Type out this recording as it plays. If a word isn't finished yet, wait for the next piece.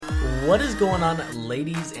What is going on,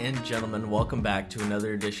 ladies and gentlemen? Welcome back to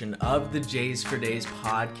another edition of the Jays for Days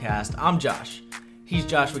podcast. I'm Josh. He's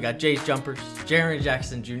Josh. We got Jays Jumpers, Jaren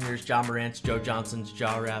Jackson Jr.'s, John Morant's, Joe Johnson's,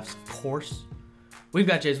 Jaw Raff's, of course. We've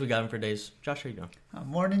got Jays. We got him for days. Josh, how you doing?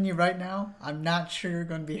 I'm warning you right now. I'm not sure you're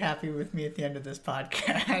going to be happy with me at the end of this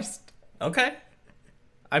podcast. Okay.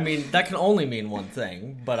 I mean, that can only mean one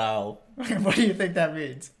thing, but What do you think that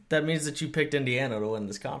means? That means that you picked Indiana to win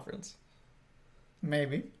this conference.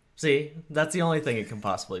 Maybe. See, that's the only thing it can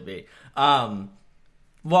possibly be.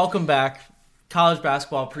 Welcome back. College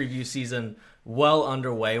basketball preview season well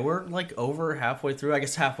underway. We're like over halfway through. I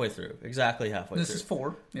guess halfway through. Exactly halfway through. This is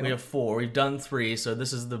 4. We have 4. We've done 3, so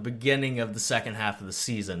this is the beginning of the second half of the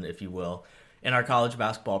season, if you will, in our college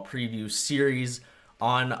basketball preview series.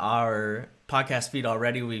 On our podcast feed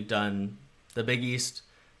already, we've done the Big East,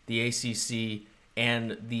 the ACC,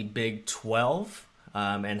 and the Big 12.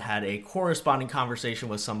 And had a corresponding conversation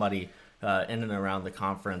with somebody in and around the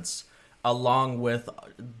conference, along with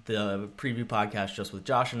the preview podcast just with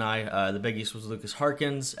Josh and I. The Big East was Lucas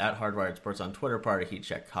Harkins at Hardwired Sports on Twitter, part of Heat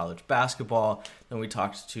Check College Basketball. Then we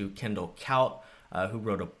talked to Kendall Kaut, who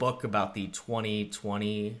wrote a book about the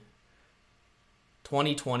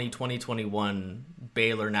 2020-2021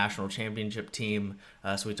 Baylor National Championship team.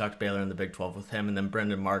 So we talked Baylor in the Big 12 with him. And then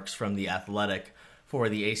Brendan Marks from The Athletic for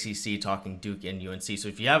the ACC, talking Duke and UNC. So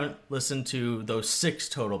if you haven't listened to those 6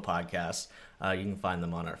 total podcasts, you can find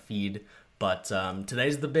them on our feed. But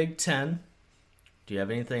today's the Big Ten. Do you have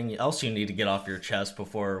anything else you need to get off your chest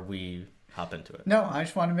before we hop into it? No, I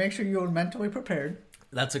just want to make sure you're mentally prepared.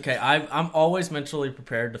 That's okay. I'm always mentally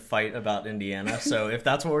prepared to fight about Indiana. So if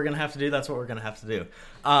that's what we're going to have to do, that's what we're going to have to do.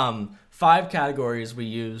 5 categories we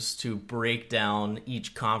use to break down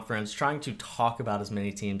each conference, trying to talk about as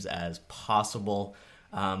many teams as possible.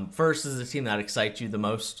 First is the team that excites you the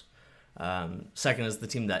most. Second is the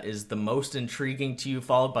team that is the most intriguing to you,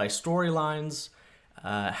 followed by storylines.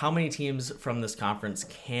 How many teams from this conference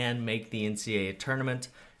can make the NCAA tournament?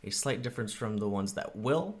 A slight difference from the ones that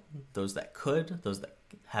will, those that could, those that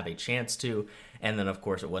have a chance to. And then, of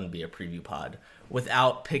course, it wouldn't be a preview pod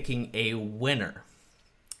without picking a winner.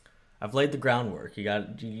 I've laid the groundwork.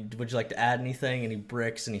 Would you like to add anything? Any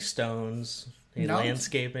bricks, any stones, any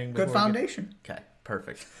landscaping? Good foundation. Okay,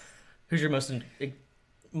 perfect. Who's your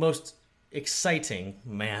most exciting,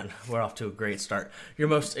 man, we're off to a great start. Your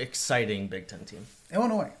most exciting Big Ten team?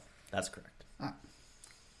 Illinois. That's correct.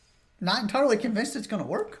 Not entirely convinced it's going to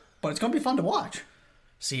work, but it's going to be fun to watch.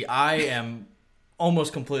 See, I am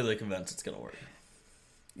almost completely convinced it's going to work.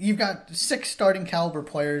 You've got 6 starting caliber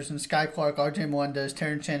players in Sky Clark, RJ Melendez,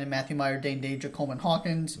 Terrence Shannon, Matthew Meyer, Dane Danger, Coleman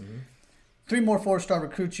Hawkins. Mm-hmm. 3 more 4-star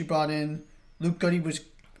recruits you brought in. Luke Goody was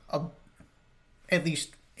at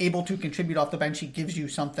least able to contribute off the bench. He gives you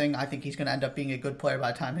something. I think he's going to end up being a good player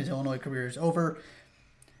by the time his Illinois career is over.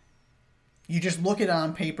 You just look at it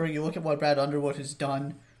on paper. You look at what Brad Underwood has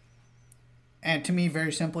done. And to me,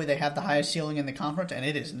 very simply, they have the highest ceiling in the conference, and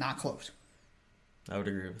it is not close. I would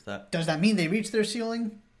agree with that. Does that mean they reach their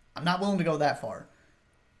ceiling? I'm not willing to go that far.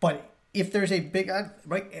 But if there's a Big Ten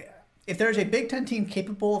team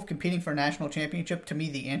capable of competing for a national championship, to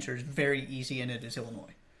me the answer is very easy, and it is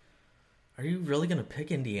Illinois. Are you really going to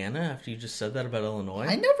pick Indiana after you just said that about Illinois?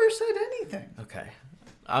 I never said anything. Okay.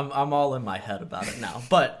 I'm all in my head about it now.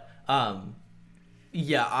 But,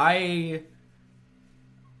 yeah, I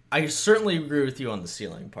certainly agree with you on the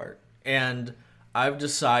ceiling part. And I've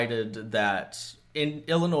decided that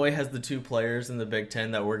Illinois has the 2 players in the Big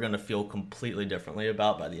Ten that we're going to feel completely differently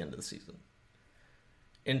about by the end of the season.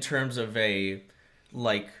 In terms of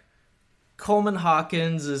Coleman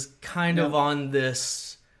Hawkins is kind of on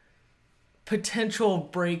this potential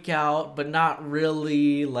breakout, but not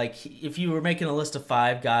really. Like, if you were making a list of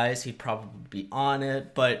 5 guys, he'd probably be on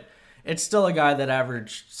it, but it's still a guy that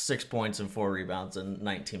averaged 6 points and 4 rebounds in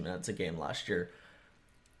 19 minutes a game last year.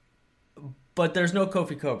 But there's no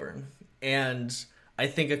Kofi Cockburn. And I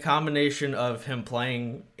think a combination of him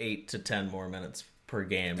playing 8 to 10 more minutes per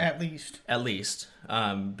game. At least.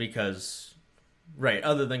 Because,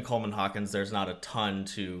 other than Coleman Hawkins, there's not a ton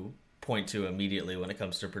to point to immediately when it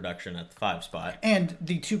comes to production at the 5 spot. And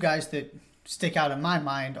the 2 guys that stick out in my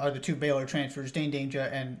mind are the 2 Baylor transfers, Dane Danger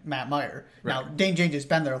and Matt Meyer. Right. Now, Dane Danger's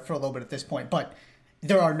been there for a little bit at this point, but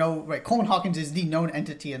there are no... Coleman Hawkins is the known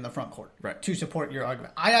entity in the front court to support your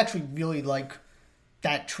argument. I actually really like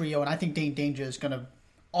that trio, and I think Dane Danger is going to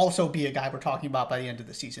also be a guy we're talking about by the end of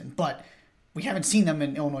the season. But we haven't seen them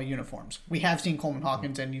in Illinois uniforms. We have seen Coleman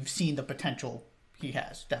Hawkins, and you've seen the potential he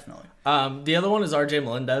has, definitely. The other one is RJ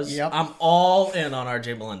Melendez. Yep. I'm all in on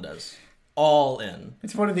RJ Melendez. All in.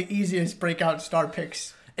 It's one of the easiest breakout star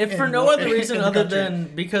picks If for no other reason other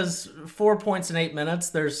than because 4 points in 8 minutes,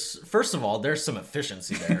 first of all, there's some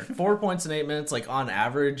efficiency there. 4 points in 8 minutes, like on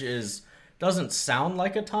average, doesn't sound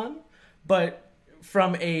like a ton, but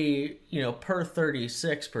from a per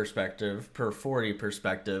 36 perspective, per 40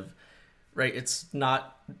 perspective, right? It's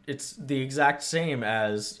the exact same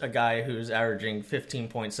as a guy who's averaging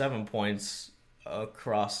 15.7 points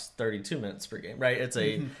across 32 minutes per game, right?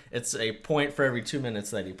 It's a point for every 2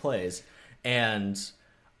 minutes that he plays, and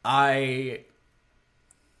I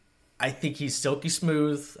think he's silky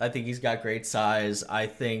smooth. I think he's got great size. I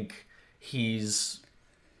think he's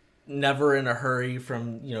never in a hurry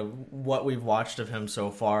from what we've watched of him so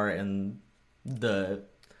far, and the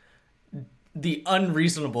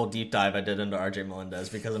unreasonable deep dive I did into RJ Melendez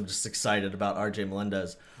because I'm just excited about RJ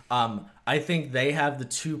Melendez. I think they have the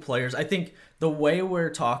two players. I think the way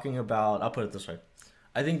we're talking about, I'll put it this way.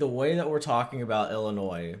 I think the way that we're talking about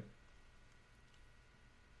Illinois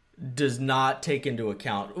does not take into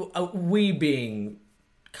account, we being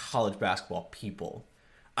college basketball people,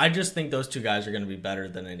 I just think those two guys are going to be better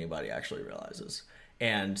than anybody actually realizes.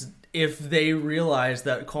 And if they realized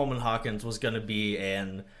that Coleman Hawkins was going to be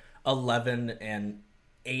an 11 and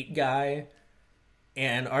 8 guy,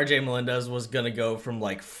 and RJ Melendez was going to go from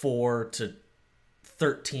like 4 to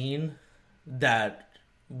 13, that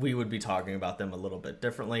we would be talking about them a little bit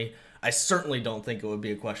differently. I certainly don't think it would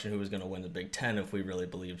be a question who was going to win the Big Ten if we really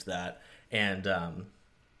believed that. And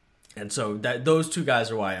so those two guys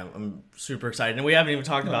are why I'm super excited. And we haven't even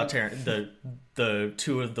talked about the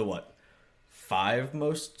two of the 5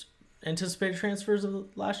 most anticipated transfers of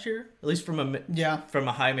last year, at least from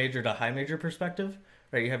a high major to high major perspective.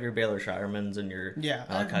 Right, you have your Baylor Shiremans and your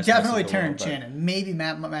definitely Terrence Shannon. Maybe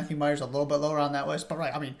Matthew Myers a little bit lower on that list, but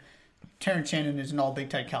right, I mean, Terrence Shannon is an all Big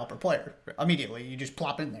Ten caliber player. Immediately, you just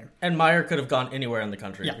plop in there. And Meyer could have gone anywhere in the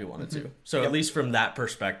country if he wanted to. So at least from that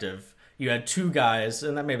perspective, you had two guys,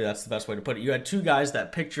 and maybe that's the best way to put it. You had two guys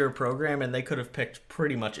that picked your program, and they could have picked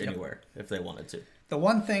pretty much anywhere if they wanted to. The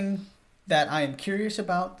one thing that I am curious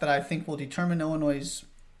about that I think will determine Illinois'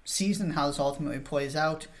 season, how this ultimately plays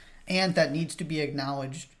out, and that needs to be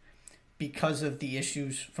acknowledged because of the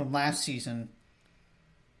issues from last season.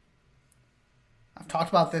 I've talked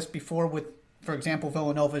about this before with, for example,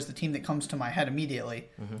 Villanova is the team that comes to my head immediately.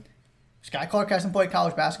 Mm-hmm. Sky Clark hasn't played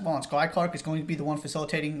college basketball, and Sky Clark is going to be the one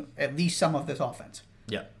facilitating at least some of this offense.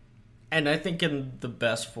 Yeah. And I think in the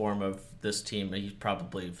best form of this team, he's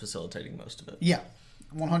probably facilitating most of it. Yeah,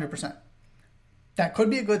 100%. That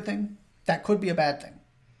could be a good thing. That could be a bad thing.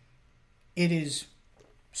 It is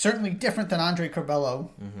certainly different than Andre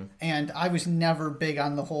Curbelo, and I was never big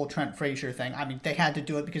on the whole Trent Frazier thing. I mean, they had to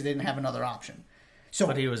do it because they didn't have another option. So,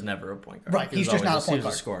 but he was never a point guard. Right, he's just not a point guard. He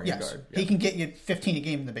was a scoring guard. Yeah. He can get you 15 a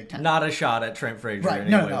game in the Big Ten. Not a shot at Trent Frazier right.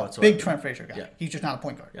 in any way whatsoever. Big Trent Frazier guy. Yeah. He's just not a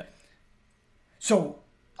point guard. Yeah. So,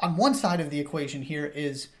 on one side of the equation here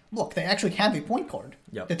is, look, they actually have a point guard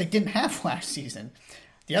that they didn't have last season.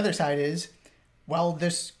 The other side is, well,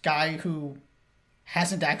 this guy who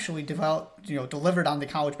hasn't actually delivered on the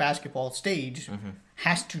college basketball stage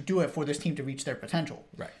has to do it for this team to reach their potential.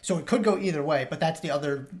 Right. So it could go either way, but that's the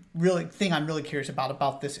other really thing I'm really curious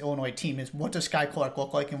about this Illinois team is what does Sky Clark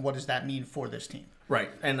look like and what does that mean for this team? Right.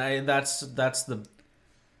 And that's the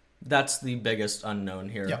biggest unknown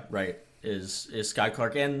here, right? Is Sky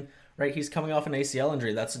Clark, and right, he's coming off an ACL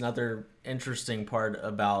injury. That's another interesting part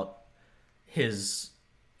about his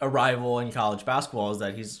arrival in college basketball is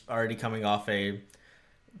that he's already coming off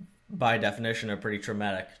by definition, a pretty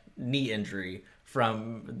traumatic knee injury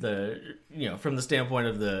from the standpoint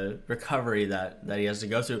of the recovery that he has to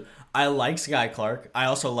go through. I like Sky Clark. I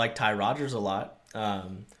also like Ty Rodgers a lot.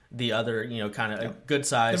 The other, kind of good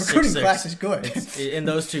size. The recruiting class is good. And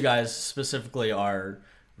those two guys specifically are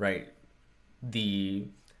right the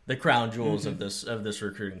crown jewels of this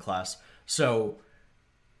recruiting class. So,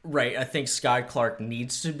 right, I think Sky Clark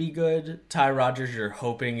needs to be good. Ty Rodgers, you're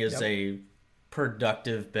hoping is a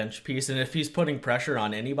productive bench piece, and if he's putting pressure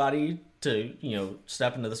on anybody to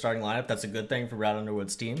step into the starting lineup, that's a good thing for Brad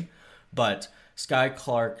Underwood's team. But Sky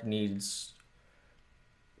Clark needs,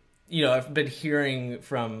 I've been hearing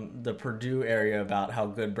from the Purdue area about how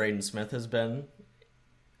good Braden Smith has been.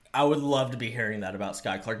 I would love to be hearing that about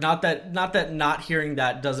Sky Clark. Not that not hearing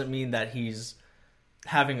that doesn't mean that he's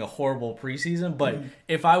having a horrible preseason, but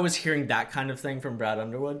if I was hearing that kind of thing from Brad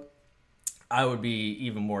Underwood, I would be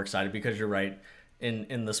even more excited because you're right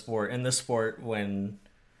in this sport when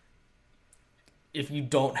if you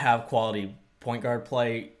don't have quality point guard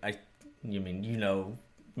play,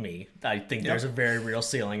 me. I think there's a very real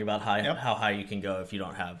ceiling about how high you can go if you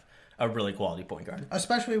don't have a really quality point guard.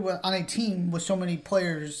 Especially on a team with so many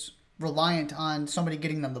players reliant on somebody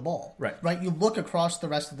getting them the ball. Right. You look across the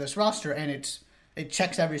rest of this roster, and it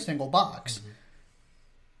checks every single box. Mm-hmm.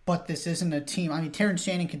 But this isn't a team. I mean, Terrence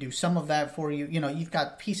Shannon can do some of that for you. You've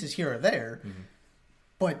got pieces here or there, mm-hmm.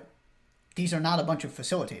 but these are not a bunch of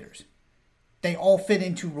facilitators. They all fit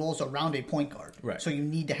into roles around a point guard. Right. So you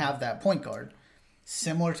need to have that point guard.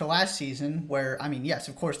 Similar to last season where, I mean, yes,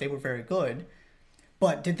 of course, they were very good.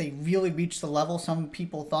 But did they really reach the level some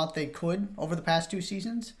people thought they could over the past 2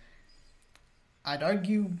 seasons? I'd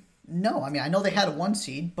argue no. I mean, I know they had a 1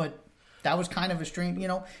 seed, but that was kind of a strange,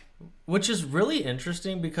 Which is really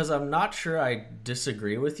interesting because I'm not sure I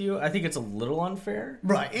disagree with you. I think it's a little unfair.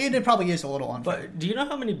 Right. And it probably is a little unfair. But do you know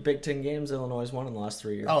how many Big Ten games Illinois has won in the last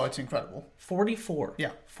 3 years? Oh, it's incredible. 44. Yeah.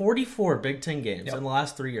 44 Big Ten games in the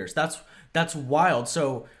last 3 years. That's wild.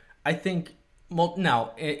 So I think... Well,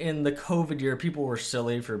 now in the COVID year, people were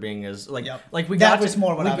silly for being as we got to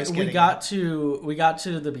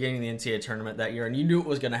the beginning of the NCAA tournament that year, and you knew it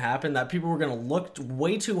was going to happen. That people were going to look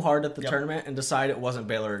way too hard at the tournament and decide it wasn't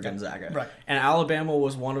Baylor or Gonzaga, right? And Alabama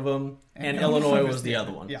was one of them, and Illinois was the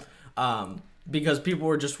other one, because people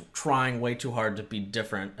were just trying way too hard to be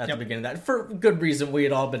different at the beginning of that for good reason. We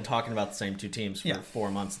had all been talking about the same 2 teams for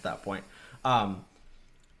 4 months at that point.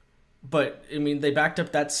 But, I mean, they backed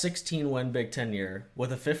up that 16-win Big Ten year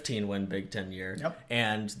with a 15-win Big Ten year. Yep.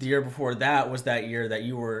 And the year before that was that year that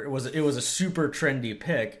it was a super trendy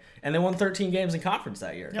pick, and they won 13 games in conference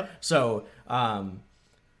that year. Yep. So,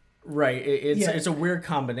 it's a weird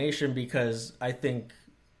combination because I think,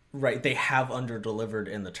 they have underdelivered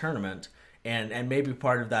in the tournament, and maybe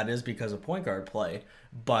part of that is because of point guard play,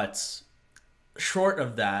 but short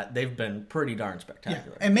of that, they've been pretty darn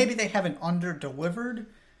spectacular. Yeah. And maybe they haven't underdelivered,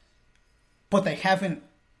 but they haven't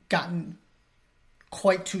gotten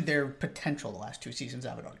quite to their potential the last 2 seasons,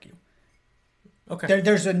 I would argue. Okay.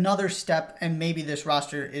 There's another step, and maybe this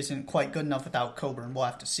roster isn't quite good enough without Coburn. We'll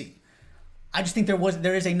have to see. I just think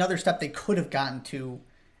there is another step they could have gotten to,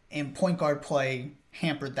 and point guard play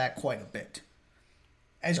hampered that quite a bit.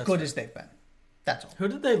 That's good fair. As they've been. That's all. Who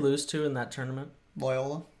did they lose to in that tournament?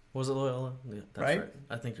 Loyola. Was it Loyola? Yeah, that's right.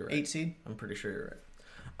 I think you're right. 8 seed. I'm pretty sure you're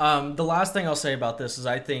right. The last thing I'll say about this is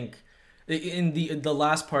I think... In the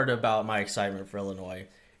last part about my excitement for Illinois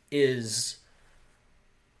is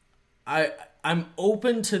I'm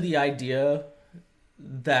open to the idea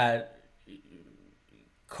that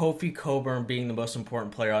Kofi Cockburn being the most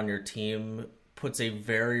important player on your team puts a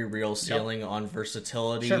very real ceiling on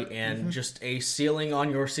versatility and just a ceiling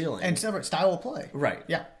on your ceiling. And separate style of play. Right.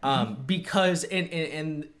 Yeah. Because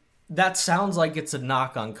and that sounds like it's a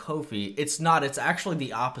knock on Kofi. It's not. It's actually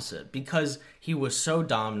the opposite because he was so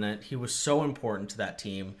dominant. He was so important to that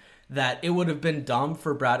team that it would have been dumb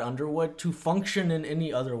for Brad Underwood to function in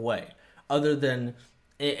any other way other than,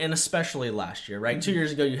 and especially last year, right? Mm-hmm. 2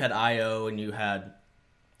 years ago, you had Io and you had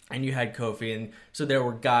Kofi. And so there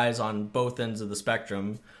were guys on both ends of the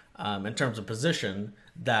spectrum in terms of position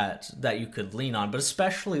that you could lean on. But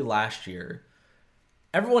especially last year,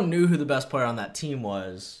 everyone knew who the best player on that team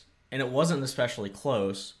was. And it wasn't especially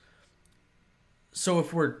close. So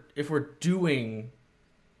if we're going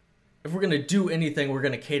to do anything, we're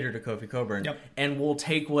going to cater to Kofi Cockburn, and we'll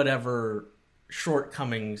take whatever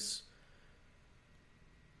shortcomings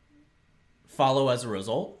follow as a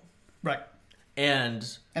result. Right. And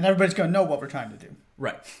everybody's going to know what we're trying to do.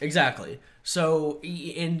 Right. Exactly. So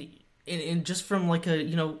in just from like a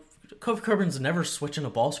Kofi Cockburn's never switching a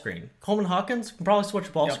ball screen. Coleman Hawkins can probably switch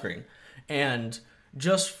a ball screen, and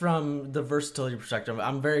just from the versatility perspective,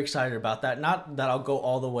 I'm very excited about that. Not that I'll go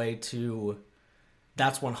all the way to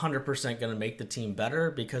that's 100% going to make the team better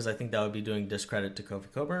because I think that would be doing discredit to Kofi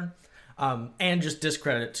Cockburn and just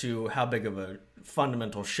discredit to how big of a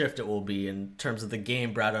fundamental shift it will be in terms of the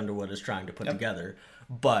game Brad Underwood is trying to put together.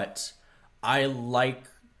 But I like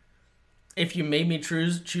if you made me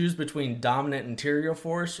choose between dominant interior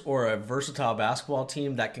force or a versatile basketball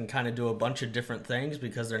team that can kind of do a bunch of different things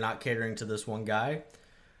because they're not catering to this one guy,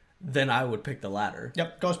 then I would pick the latter.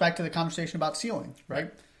 Yep, goes back to the conversation about ceiling,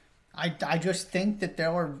 right? I just think that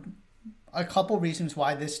there are a couple reasons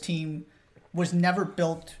why this team was never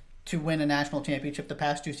built to win a national championship the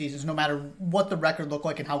past 2 seasons, no matter what the record looked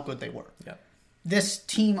like and how good they were. Yep. This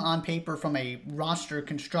team on paper from a roster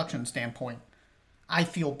construction standpoint, I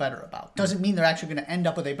feel better about. Doesn't mean they're actually going to end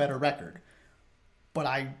up with a better record. But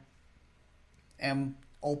I am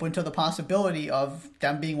open to the possibility of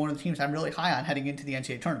them being one of the teams I'm really high on heading into the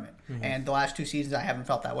NCAA tournament. Mm-hmm. And the last 2 seasons, I haven't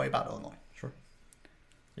felt that way about Illinois. Sure.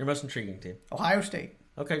 Your most intriguing team? Ohio State.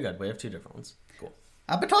 Okay, good. We have 2 different ones. Cool.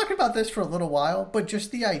 I've been talking about this for a little while, but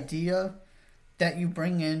just the idea that you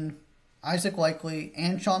bring in Isaac Likely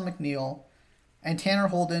and Sean McNeil and Tanner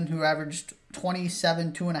Holden, who averaged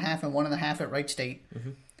 27, 2.5, and 1.5 at Wright State.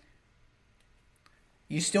 Mm-hmm.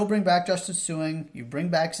 You still bring back Justice Suing. You bring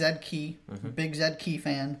back Zed Key, big Zed Key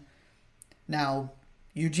fan. Now,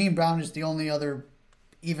 Eugene Brown is the only other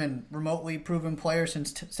even remotely proven player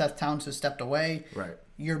since Seth Towns has stepped away. Right.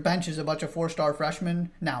 Your bench is a bunch of 4-star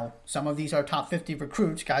freshmen. Now, some of these are top 50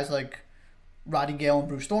 recruits, guys like Roddy Gale and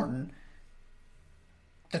Bruce Thornton.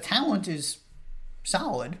 The talent is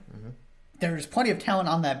solid. Mm-hmm. There's plenty of talent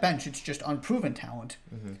on that bench. It's just unproven talent.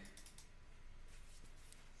 Mm-hmm.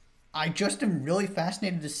 I just am really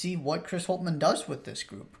fascinated to see what Chris Holtmann does with this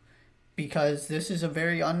group, because this is a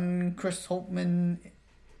very un-Chris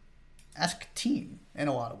Holtmann-esque team in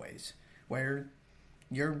a lot of ways, where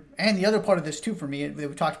you're... And the other part of this, too, for me, we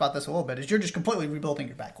talked about this a little bit, is you're just completely rebuilding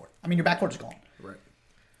your backcourt. I mean, your backcourt is gone. Right.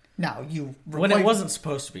 Now, you... When it wasn't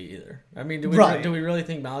supposed to be either. I mean, do we really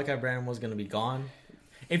think Malachi Branham was going to be gone?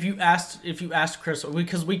 If you asked Chris...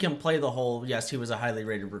 Because we can play the whole, yes, he was a highly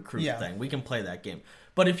rated recruit thing. We can play that game.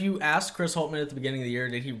 But if you asked Chris Holtmann at the beginning of the year,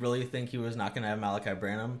 did he really think he was not going to have Malachi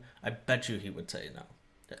Branham? I bet you he would say no.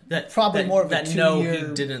 Probably more of a 2-year... No,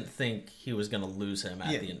 he didn't think he was going to lose him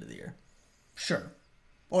at the end of the year. Sure.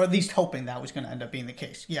 Or at least hoping that was going to end up being the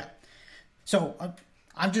case. Yeah. So,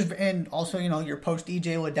 I'm just... And also, you're post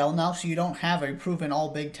E.J. Liddell now, so you don't have a proven all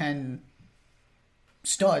Big Ten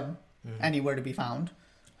stud anywhere to be found.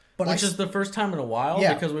 Which is the first time in a while,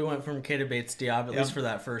 because we went from Keita Bates-Diop, at least for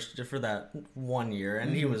that 1 year,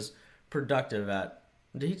 and he was productive at...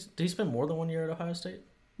 Did he spend more than 1 year at Ohio State?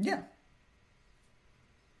 Yeah.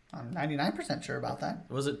 I'm 99% sure about that.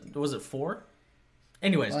 Was it 4?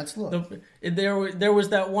 Anyways, let's look. There was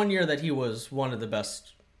that 1 year that he was one of the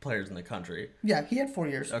best players in the country. Yeah, he had 4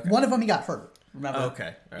 years. Okay. One of them he got hurt, remember?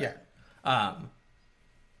 Okay. Right. Yeah.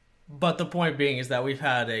 But the point being is that we've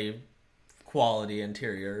had a quality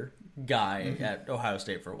interior guy at Ohio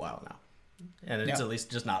State for a while now. And it's at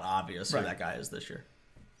least just not obvious who that guy is this year.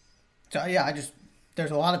 So, yeah,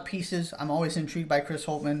 there's a lot of pieces. I'm always intrigued by Chris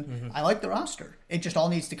Holtmann. Mm-hmm. I like the roster. It just all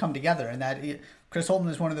needs to come together. And Chris Holtmann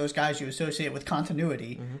is one of those guys you associate with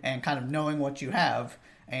continuity and kind of knowing what you have.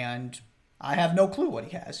 And I have no clue what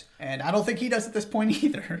he has. And I don't think he does at this point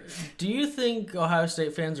either. Do you think Ohio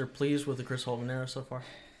State fans are pleased with the Chris Holtmann era so far?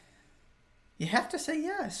 You have to say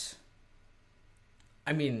yes.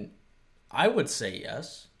 I mean, I would say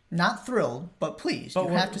yes. Not thrilled, but pleased. You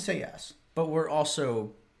have to say yes. But we're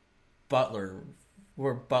also Butler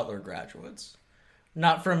graduates.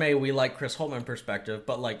 Not from a we like Chris Holtmann perspective,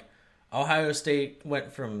 but like Ohio State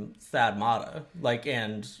went from Thad Matta,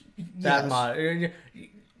 Thad Matta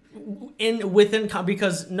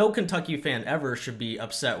because no Kentucky fan ever should be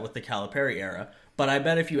upset with the Calipari era. But I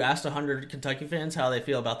bet if you asked 100 Kentucky fans how they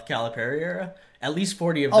feel about the Calipari era, at least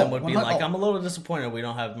 40 of them would be like, I'm a little disappointed we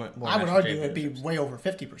don't have more. I would argue it'd be way over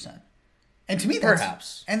 50%. And to me,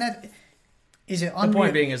 perhaps. And that is it. The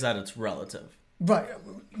point being is that it's relative. Right.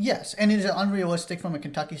 Yes. And is it unrealistic from a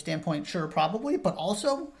Kentucky standpoint? Sure, probably. But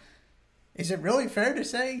also, is it really fair to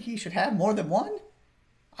say he should have more than one?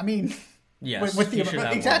 I mean, yes, he should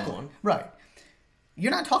have exactly more than one. Right.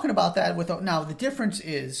 You're not talking about that now. The difference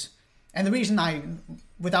is. And the reason I,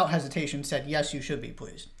 without hesitation, said, yes, you should be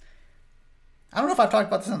pleased. I don't know if I've talked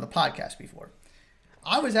about this on the podcast before.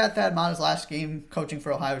 I was at Thad Matta's last game coaching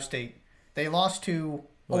for Ohio State. They lost to...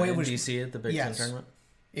 it was D.C. at the Big Ten tournament?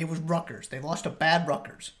 It was Rutgers. They lost to bad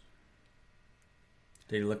Rutgers.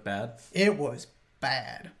 Did he look bad? It was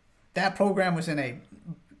bad. That program was in a...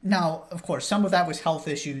 Now, of course, some of that was health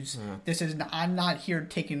issues. I'm not here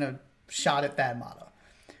taking a shot at Thad Matta.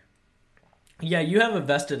 Yeah, you have a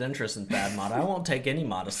vested interest in Thad Matta. I won't take any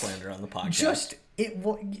Matta slander on the podcast.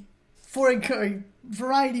 For a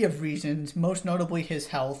variety of reasons, most notably his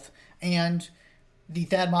health, and the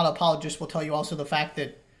Thad Matta apologists will tell you also the fact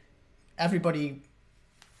that everybody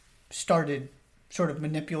started sort of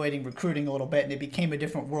manipulating recruiting a little bit, and it became a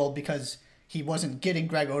different world because he wasn't getting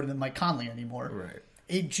Greg Oden and Mike Conley anymore. Right.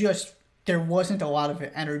 There wasn't a lot of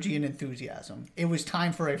energy and enthusiasm. It was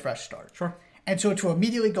time for a fresh start. Sure. And so to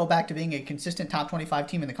immediately go back to being a consistent top 25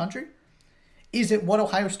 team in the country, is it what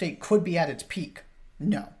Ohio State could be at its peak?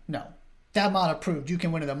 No. Thad Matta proved you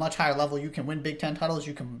can win at a much higher level. You can win Big Ten titles.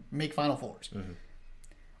 You can make Final Fours. Mm-hmm.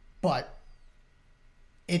 But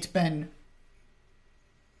it's been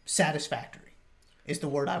satisfactory is the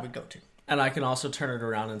word I would go to. And I can also turn it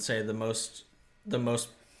around and say the most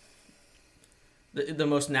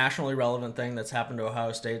nationally relevant thing that's happened to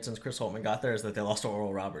Ohio State since Chris Holtmann got there is that they lost to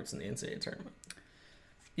Oral Roberts in the NCAA tournament.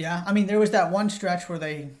 Yeah, I mean, there was that one stretch where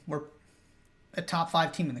they were a top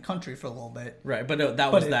 5 team in the country for a little bit. Right, but no,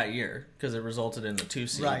 that was that year because it resulted in the 2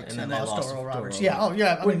 seed, Right, and then they lost to Oral Roberts. Roberts. Yeah, oh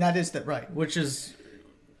yeah, I mean that is the right. Which is,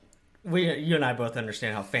 you and I both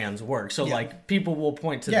understand how fans work, so like people will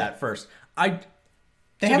point to that first.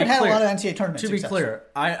 They haven't had a lot of NCAA tournaments. To be clear,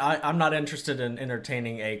 I'm not interested in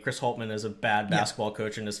entertaining a Chris Holtmann as a bad basketball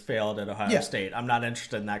coach and has failed at Ohio State. I'm not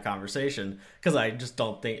interested in that conversation because I just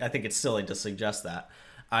don't think. I think it's silly to suggest that.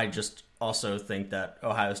 I just also think that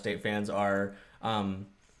Ohio State fans are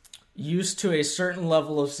used to a certain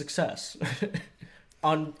level of success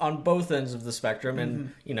on both ends of the spectrum,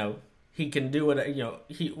 and he can do it.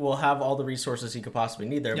 He will have all the resources he could possibly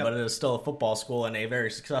need there, but it is still a football school and a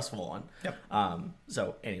very successful one.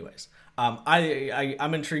 So, anyways,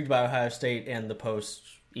 I'm intrigued by Ohio State and the post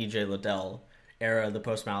EJ Liddell era, the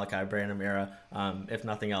post Malachi Branham era, if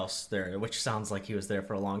nothing else there, which sounds like he was there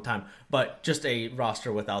for a long time. But just a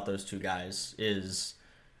roster without those two guys is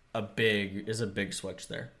a big switch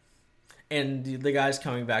there. And the guys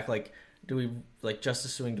coming back, do we like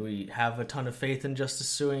Justice Sueing? Do we have a ton of faith in Justice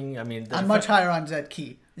Sueing? I mean, I'm much higher on Zed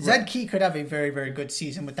Key. Zed Key could have a very, very good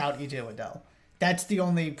season without EJ Liddell. That's the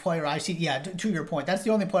only player I see. Yeah, to your point, that's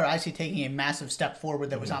the only player I see taking a massive step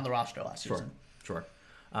forward that was on the roster last season. Sure.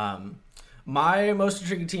 My most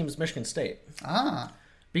intriguing team is Michigan State.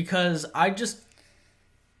 Because I just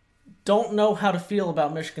don't know how to feel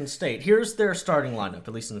about Michigan State. Here's their starting lineup,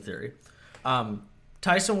 at least in theory.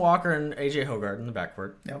 Tyson Walker and A.J. Hoggard in the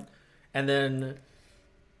backcourt. Yep. And then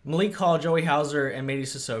Malik Hall, Joey Hauser, and Mady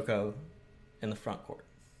Sissoko in the front court.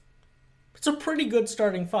 It's a pretty good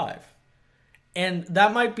starting 5. And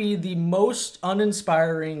that might be the most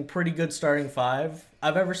uninspiring, pretty good starting 5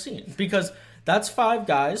 I've ever seen. Because that's 5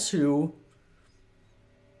 guys who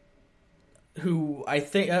I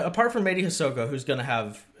think, apart from Mady Sissoko, who's going to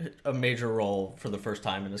have a major role for the first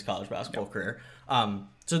time in his college basketball career.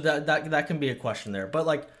 So that can be a question there.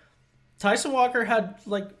 But, Tyson Walker had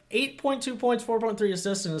 8.2 points, 4.3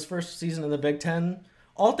 assists in his first season in the Big Ten.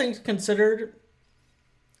 All things considered,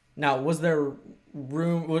 now was there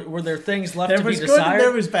room? Were there things left to be desired? There was good and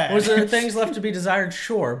there was bad. Was there things left to be desired?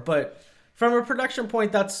 Sure, but from a production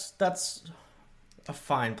point, that's a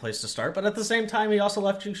fine place to start. But at the same time, he also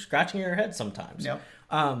left you scratching your head sometimes. Yep.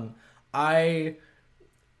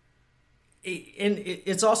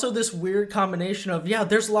 It's also this weird combination of,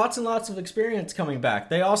 there's lots and lots of experience coming back.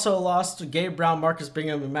 They also lost Gabe Brown, Marcus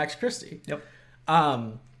Bingham, and Max Christie. Yep.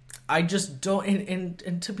 I just don't,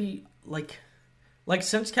 and to be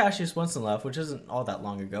since Cassius Winston left, which isn't all that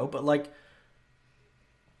long ago, but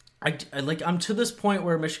I'm to this point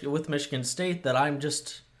where with Michigan State that I'm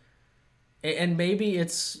just, and maybe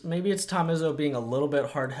it's Tom Izzo being a little bit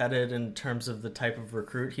hard-headed in terms of the type of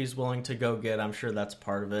recruit he's willing to go get. I'm sure that's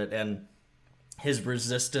part of it, and his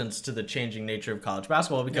resistance to the changing nature of college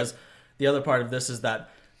basketball, because the other part of this is that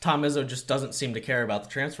Tom Izzo just doesn't seem to care about the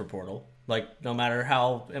transfer portal. No matter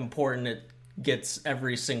how important it gets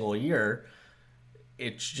every single year,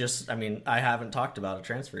 it's just, I haven't talked about a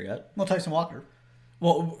transfer yet. Well, Tyson Walker.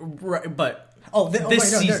 Well, right, but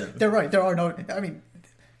this season. They're right. There are no,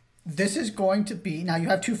 this is going to be, now you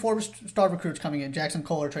have 2 4-star recruits coming in, Jackson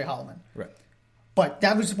Cole or Trey Holloman. Right. But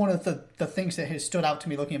that was one of the things that has stood out to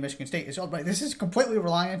me looking at Michigan State is, this is completely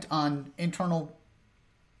reliant on internal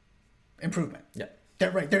improvement. Yeah.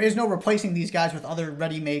 There is no replacing these guys with other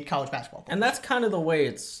ready-made college basketball players. And that's kind of the way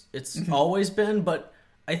it's always been, but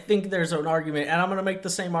I think there's an argument, and I'm going to make the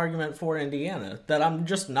same argument for Indiana, that I'm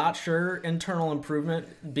just not sure internal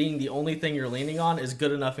improvement being the only thing you're leaning on is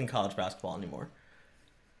good enough in college basketball anymore.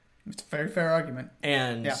 It's a very fair argument.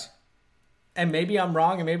 And maybe I'm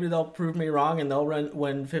wrong, and maybe they'll prove me wrong, and they'll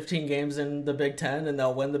win 15 games in the Big Ten, and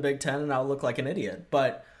they'll win the Big Ten, and I'll look like an idiot.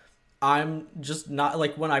 But I'm just not,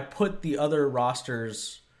 when I put the other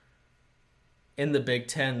rosters in the Big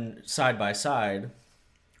Ten side by side,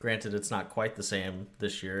 granted it's not quite the same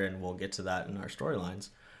this year, and we'll get to that in our storylines,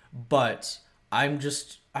 but I'm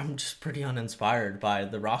just pretty uninspired by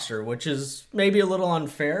the roster, which is maybe a little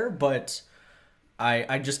unfair, but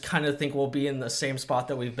I just kind of think we'll be in the same spot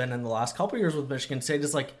that we've been in the last couple years with Michigan State.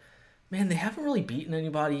 It's man, they haven't really beaten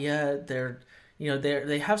anybody yet.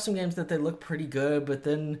 They have some games that they look pretty good, but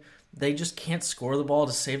then they just can't score the ball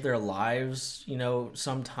to save their lives,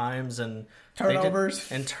 sometimes, and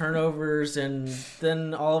turnovers, and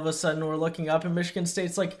then all of a sudden we're looking up and Michigan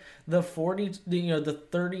State's the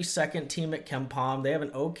 32nd team at KenPom. They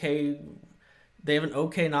have an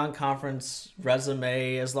okay non-conference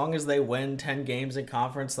resume. As long as they win 10 games in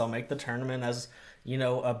conference, they'll make the tournament as,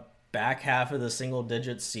 a back half of the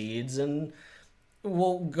single-digit seeds. And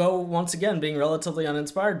will go once again being relatively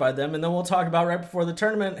uninspired by them, and then we'll talk about right before the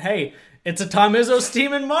tournament, hey, it's a Tom Izzo's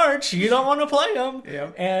team in March, you don't want to play them.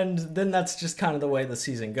 Yep. And then that's just kind of the way the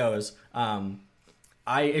season goes.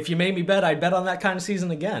 If you made me bet, I'd bet on that kind of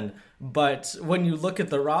season again. But when you look at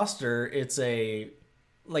the roster, it's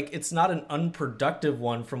not an unproductive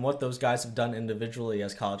one from what those guys have done individually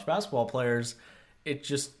as college basketball players. It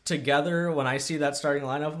just together, when I see that starting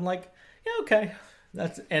lineup, I'm like, yeah, okay.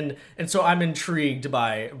 And so I'm intrigued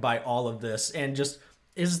by all of this, and just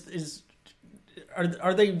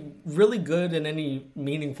are they really good in any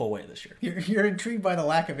meaningful way this year? You're intrigued by the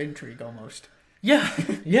lack of intrigue almost.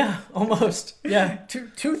 Yeah, almost. Yeah.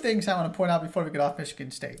 Two things I want to point out before we get off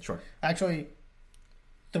Michigan State. Sure. Actually,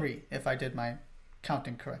 3, if I did my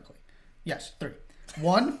counting correctly. Yes, 3.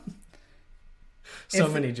 1.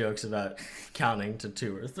 Many jokes about counting to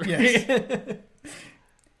 2 or 3. Yes.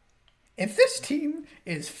 If this team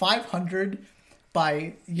is 500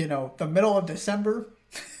 by, the middle of December,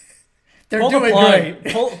 they're doing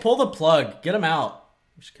great. Pull the plug. Get them out.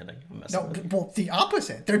 I'm just kidding. I'm messing with you. Well, the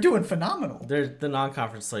opposite. They're doing phenomenal. The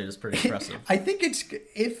non-conference slate is pretty impressive. I think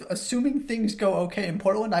if assuming things go okay in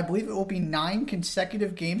Portland, I believe it will be 9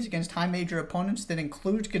 consecutive games against high major opponents that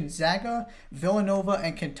includes Gonzaga, Villanova,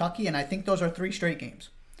 and Kentucky, and I think those are 3 straight games.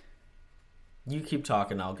 You keep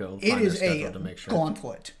talking, I'll go find It is their schedule a to make sure.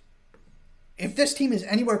 gauntlet. If this team is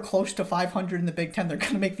anywhere close to 500 in the Big Ten, they're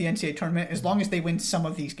going to make the NCAA tournament as long as they win some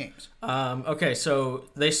of these games. Okay, so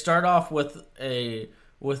they start off with a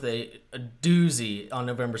doozy on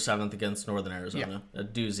November 7th against Northern Arizona. Yeah. A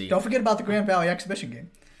doozy. Don't forget about the Grand Valley exhibition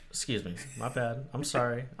game. Excuse me. My bad. I'm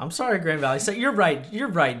sorry. Grand Valley. So you're right,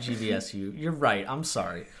 GVSU. You're right. I'm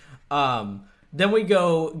sorry. Then we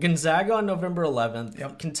go Gonzaga on November 11th,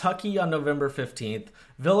 yep. Kentucky on November 15th,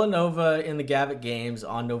 Villanova in the Gavitt Games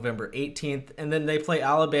on November 18th, and then they play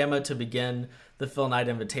Alabama to begin the Phil Knight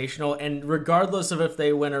Invitational. And regardless of if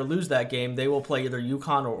they win or lose that game, they will play either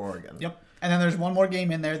UConn or Oregon. Yep. And then there's one more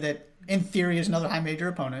game in there that, in theory, is another high major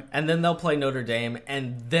opponent. And then they'll play Notre Dame,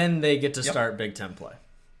 and then they get to start Big Ten play.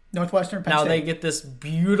 Northwestern, Penn Now State. They get this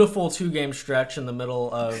beautiful 2-game stretch in the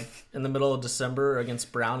middle of December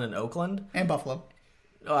against Brown and Oakland and Buffalo.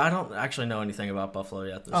 Oh, I don't actually know anything about Buffalo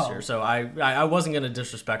yet this year, so I wasn't going to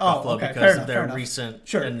disrespect Buffalo okay. because of fair their recent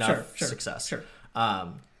success. Sure.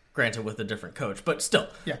 Granted, with a different coach, but still.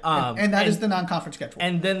 Yeah, and that is the non-conference schedule.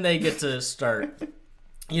 And then they get to start.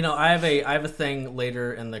 I have a thing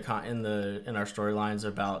later in our storylines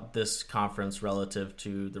about this conference relative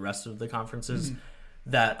to the rest of the conferences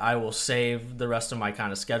that I will save the rest of my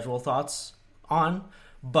kind of schedule thoughts on.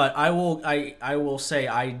 But I will say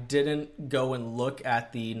I didn't go and look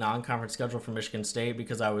at the non-conference schedule for Michigan State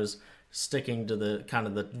because I was sticking to the kind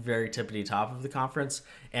of the very tippity top of the conference,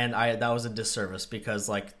 and that was a disservice because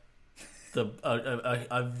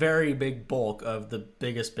a very big bulk of the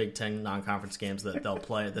biggest Big Ten non-conference games that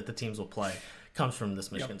the teams will play comes from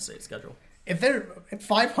this Michigan State schedule. If they're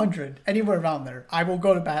 500, anywhere around there, I will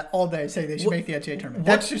go to bat all day and say they should make the NCAA tournament.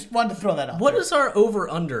 That's just wanted to throw that out. What is our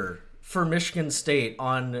over-under for Michigan State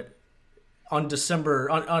on December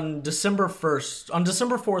 1st, on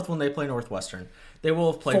December 4th when they play Northwestern? They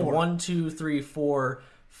will have played 1, 2, 3, 4,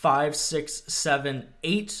 5, 6, 7,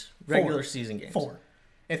 8 regular season games. 4.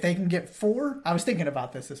 If they can get 4, I was thinking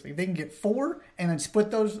about this week. They can get 4 and then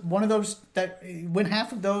split one of those, that win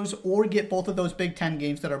half of those, or get both of those Big Ten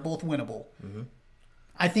games that are both winnable. Mm-hmm.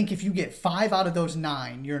 I think if you get 5 out of those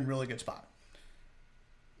 9, you're in a really good spot.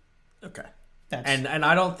 Okay. And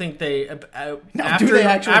I don't think they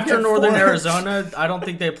after Northern Arizona, I don't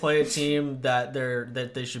think they play a team that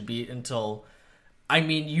they should beat until. I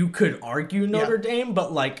mean, you could argue Notre Dame,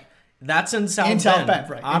 but that's in South Bend.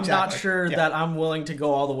 Right? I'm not sure that I'm willing to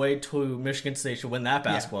go all the way to Michigan State to win that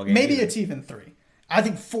basketball game. Maybe it's even 3. I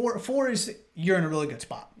think 4 is you're in a really good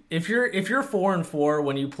spot. If you're 4-4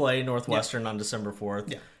 when you play Northwestern on December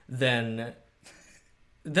 4th, then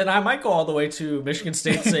I might go all the way to Michigan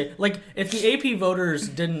State. Say if the AP voters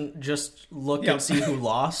didn't just look and see who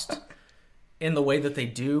lost in the way that they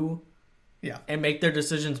do. Yeah, and make their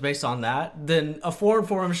decisions based on that, then a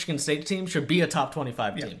 4-4 Michigan State team should be a top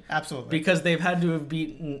 25 team. Absolutely. Because they've had to have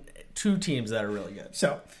beaten 2 teams that are really good.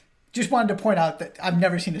 So, just wanted to point out that I've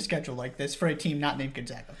never seen a schedule like this for a team not named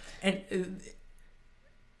Gonzaga. And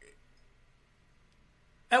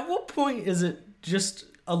at what point is it just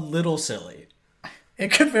a little silly?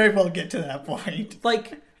 It could very well get to that point.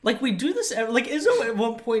 We do this, Izzo at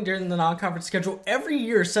one point during the non-conference schedule every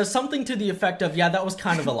year says something to the effect of, that was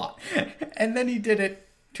kind of a lot. And then he did it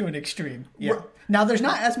to an extreme. Yeah. Now, there's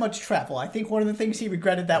not as much travel. I think one of the things he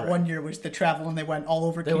regretted that one year was the travel, and they went all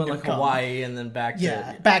over They Kingdom went like Come. Hawaii and then back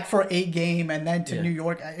to... back for a game and then to New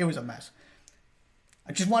York. It was a mess.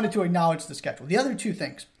 I just wanted to acknowledge the schedule. The other two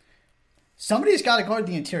things. Somebody's got to guard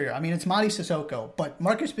the interior. I mean, it's Mady Sissoko, but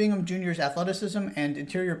Marcus Bingham Jr.'s athleticism and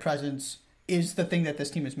interior presence is the thing that this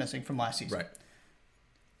team is missing from last season. Right.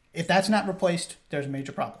 If that's not replaced, there's a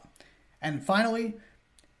major problem. And finally,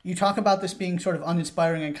 you talk about this being sort of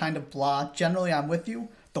uninspiring and kind of blah. Generally, I'm with you.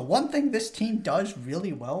 The one thing this team does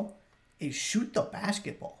really well is shoot the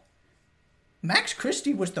basketball. Max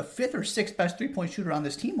Christie was the 5th or 6th best three-point shooter on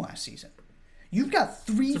this team last season. You've got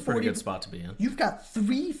It's a pretty good spot to be in. You've got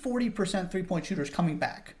 40% three-point shooters coming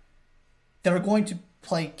back that are going to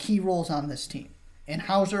play key roles on this team in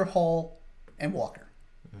Hauser, Hall, and Walker.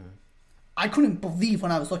 I couldn't believe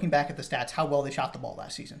when I was looking back at the stats how well they shot the ball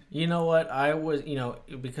last season. You know what? I was,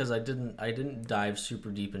 because I didn't dive super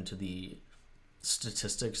deep into the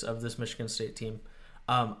statistics of this Michigan State team.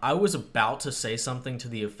 I was about to say something to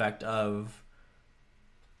the effect of,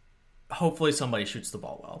 hopefully somebody shoots the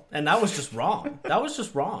ball well. And that was just wrong.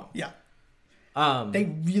 Yeah. They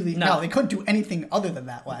they couldn't do anything other than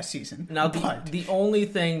that last season. Now, the only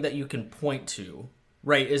thing that you can point to,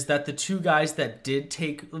 right, is that the two guys that did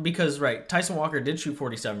take... Because, right, Tyson Walker did shoot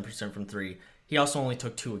 47% from three. He also only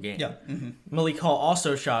took 2 a game. Yeah. Mm-hmm. Malik Hall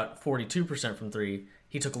also shot 42% from three.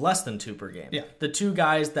 He took less than 2 per game. Yeah. The two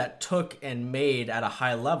guys that took and made at a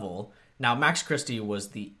high level... Now, Max Christie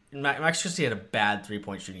had a bad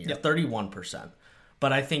three-point shooting year, 31%.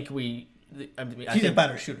 But I think he's a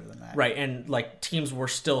better shooter than that. Right, and teams were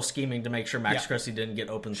still scheming to make sure Max Christie didn't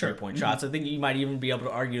get open three-point shots. I think you might even be able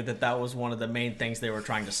to argue that was one of the main things they were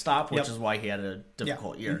trying to stop, which is why he had a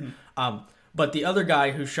difficult year. But the other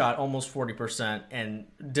guy who shot almost 40% and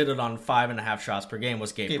did it on 5.5 shots per game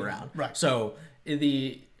was Gabe Brown. Right. So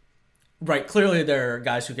clearly there are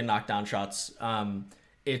guys who can knock down shots.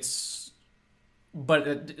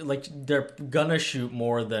 They're gonna shoot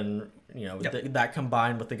more than that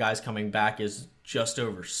combined with the guys coming back is just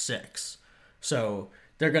over 6, so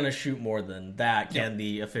they're gonna shoot more than that. Can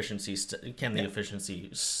the efficiency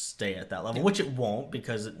stay at that level? Which it won't,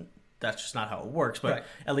 because that's just not how it works. But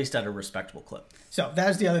at least at a respectable clip. So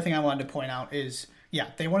that's the other thing I wanted to point out is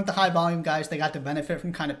they weren't the high volume guys. They got to benefit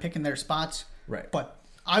from kind of picking their spots. Right. But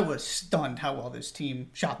I was stunned how well this team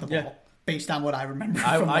shot the ball. Yeah. Based on what I remember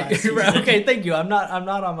from last season. Okay, thank you. I'm not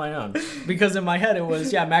on my own, because in my head it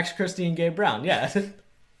was Max Christie and Gabe Brown.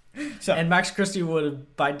 So, and Max Christie would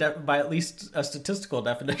have by at least a statistical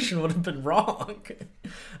definition would have been wrong.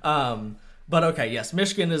 But okay, yes,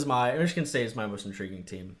 Michigan State is my most intriguing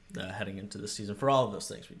team heading into this season for all of those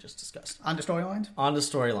things we just discussed. On to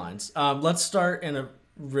storylines. Let's start in a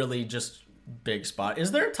really just big spot.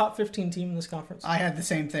 Is there a top 15 team in this conference? I had the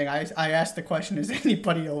same thing. I asked the question, is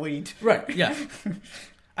anybody elite? Right, yeah.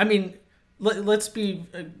 I mean, let's be...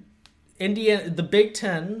 Indiana, the Big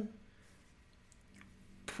Ten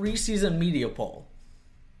preseason media poll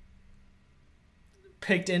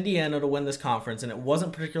picked Indiana to win this conference, and it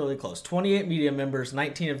wasn't particularly close. 28 media members,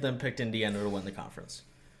 19 of them picked Indiana to win the conference.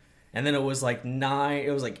 And then it was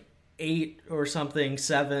 8 or something,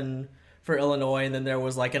 7... for Illinois, and then there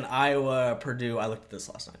was an Iowa, Purdue. I looked at this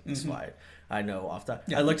last night. This is why I know off the...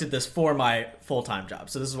 I looked at this for my full-time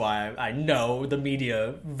job, so this is why I know the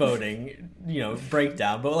media voting,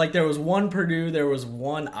 breakdown. But there was one Purdue, there was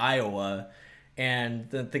one Iowa, and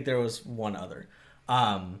I think there was one other.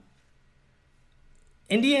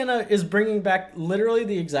 Indiana is bringing back literally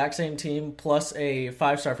the exact same team plus a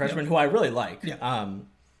 5-star freshman who I really like. Yeah.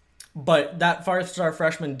 But that 5-star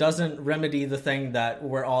freshman doesn't remedy the thing that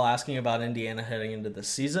we're all asking about Indiana heading into this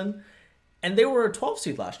season. And they were a 12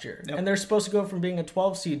 seed last year. Yep. And they're supposed to go from being a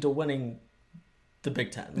 12 seed to winning the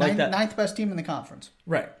Big Ten. Ninth best team in the conference.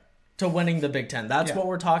 Right. To winning the Big Ten. That's what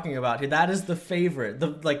we're talking about here. That is the favorite.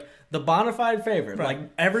 The bona fide favorite. Right.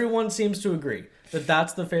 Everyone seems to agree that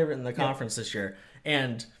that's the favorite in the conference this year.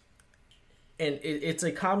 And it's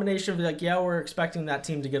a combination of we're expecting that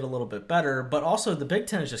team to get a little bit better, but also the Big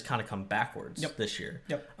Ten has just kind of come backwards this year.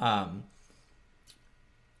 Yep.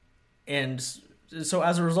 And so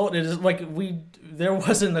as a result, it is there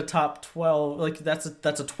wasn't a top 12. That's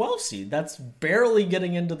a 12 seed. That's barely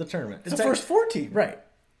getting into the tournament. It's a first 4 team. Right.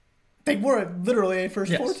 They were literally a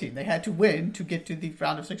first 4 team. They had to win to get to the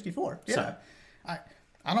round of 64. Yeah. So, I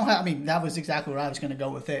don't have. I mean, that was exactly where I was going to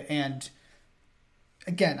go with it. And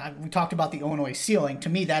again, we talked about the Illinois ceiling. To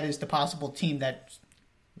me, that is the possible team that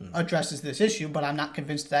addresses this issue, but I'm not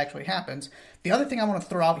convinced that actually happens. The other thing I want to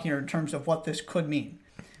throw out here in terms of what this could mean,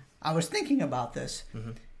 I was thinking about this,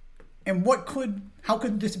 and how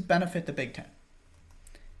could this benefit the Big Ten?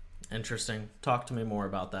 Interesting. Talk to me more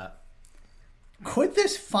about that. Could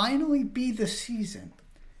this finally be the season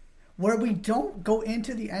where we don't go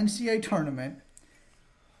into the NCAA tournament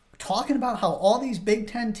talking about how all these Big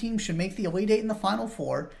Ten teams should make the Elite Eight in the Final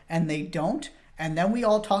Four, and they don't, and then we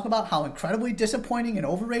all talk about how incredibly disappointing and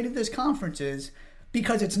overrated this conference is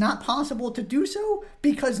because it's not possible to do so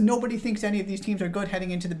because nobody thinks any of these teams are good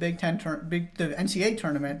heading into the the NCAA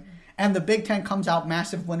tournament, and the Big Ten comes out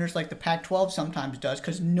massive winners like the Pac-12 sometimes does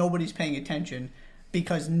because nobody's paying attention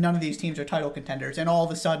because none of these teams are title contenders, and all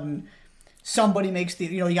of a sudden somebody makes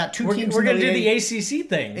you got two teams. We're going to do the ACC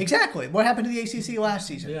thing. Exactly. What happened to the ACC last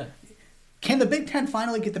season? Yeah. Can the Big Ten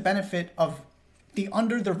finally get the benefit of the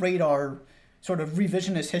under-the-radar sort of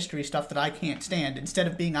revisionist history stuff that I can't stand instead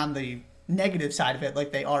of being on the negative side of it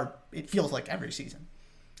like they are, it feels like every season?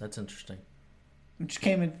 That's interesting. Which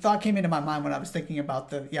came into my mind when I was thinking about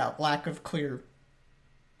the lack of clear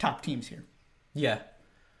top teams here. Yeah.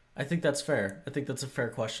 I think that's fair. I think that's a fair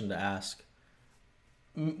question to ask.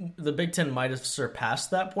 The Big Ten might have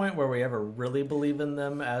surpassed that point where we ever really believe in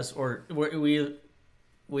them or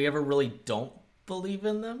we ever really don't believe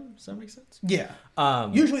in them. Does that make sense? Yeah.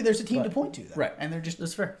 Usually there's a team to point to, though. Right. And they're just,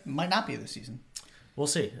 that's fair. Might not be this season. We'll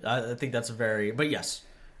see. I think that's but yes,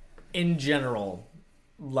 in general,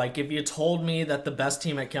 like if you told me that the best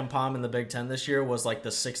team at Ken Pom in the Big Ten this year was like the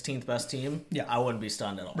 16th best team, I wouldn't be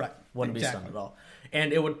stunned at all. Right. Wouldn't be stunned at all.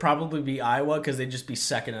 And it would probably be Iowa because they'd just be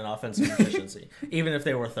second in offensive efficiency, even if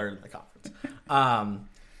they were third in the conference.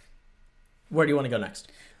 Where do you want to go next?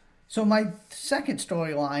 So my second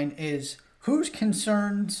storyline is whose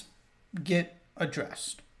concerns get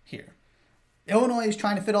addressed here. Illinois is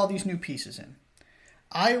trying to fit all these new pieces in.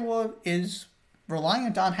 Iowa is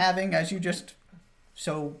reliant on having, as you just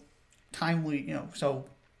so timely, so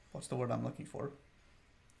what's the word I'm looking for?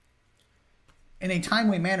 In a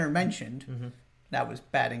timely manner mentioned. Mm-hmm. That was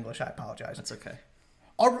bad English. I apologize. That's okay.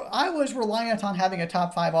 Iowa's reliant on having a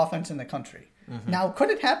top 5 offense in the country. Mm-hmm. Now, could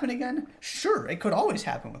it happen again? Sure, it could always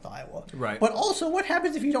happen with Iowa. Right. But also, what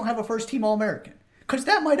happens if you don't have a first-team All-American? Because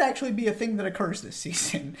that might actually be a thing that occurs this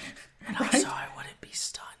season. And right? Also, I wouldn't be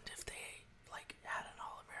stunned if they had an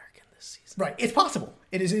All-American this season. Right. It's possible.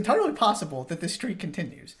 It is entirely possible that this streak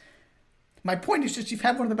continues. My point is just you've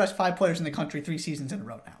had one of the best 5 players in the country 3 seasons in a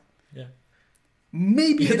row now. Yeah.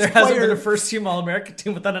 Maybe there hasn't been a first-team All-American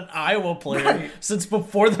team without an Iowa player since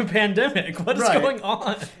before the pandemic. What is going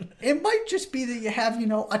on? It might just be that you have,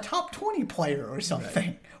 a top 20 player or something.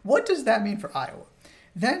 Right. What does that mean for Iowa?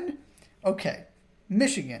 Then, okay,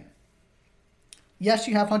 Michigan. Yes,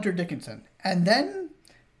 you have Hunter Dickinson. And then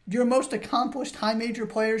your most accomplished high major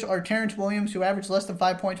players are Terrence Williams, who averaged less than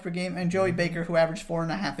 5 points per game, and Joey Baker, who averaged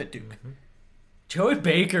 4.5 at Duke. Mm-hmm. Joey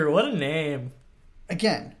Baker, what a name.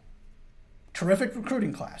 Again, terrific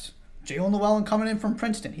recruiting class. Jalen Llewellyn coming in from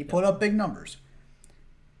Princeton. He put up big numbers.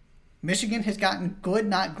 Michigan has gotten good,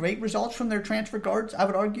 not great results from their transfer guards, I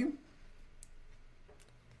would argue.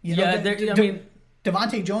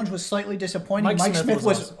 Devontae Jones was slightly disappointing. Mike Smith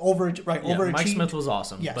was awesome. Overachieved. Mike Smith was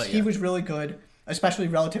awesome. Yes, he was really good, especially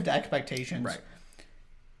relative to expectations. Right.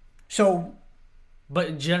 So,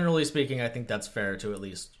 but generally speaking, I think that's fair to at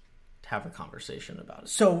least have a conversation about it.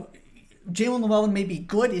 So, Jalen Llewellyn may be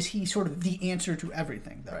good. Is he sort of the answer to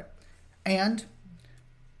everything, though? Right. And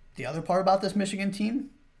the other part about this Michigan team,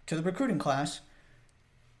 to the recruiting class,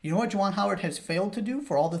 you know what Juwan Howard has failed to do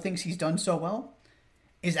for all the things he's done so well?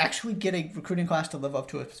 Is actually get a recruiting class to live up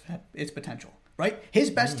to its potential, right?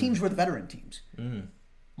 His best teams were the veteran teams.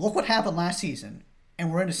 Look what happened last season,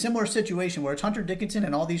 and we're in a similar situation where it's Hunter Dickinson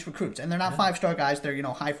and all these recruits, and they're not 5-star guys, they're,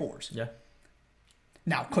 high 4s. Yeah.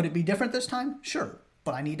 Now, could it be different this time? Sure.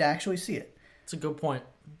 But I need to actually see it. It's a good point.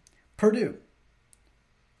 Purdue.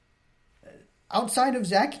 Outside of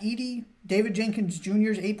Zach Edey, David Jenkins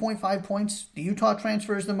Jr.'s 8.5 points, the Utah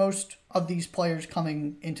transfer is the most of these players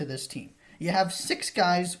coming into this team. You have 6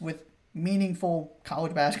 guys with meaningful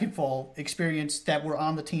college basketball experience that were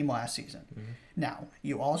on the team last season. Mm-hmm. Now,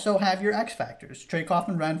 you also have your X factors: Trey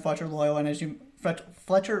Kaufman-Renn, Fletcher Loyer,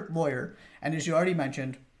 and as you already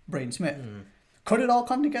mentioned, Braden Smith. Mm. Could it all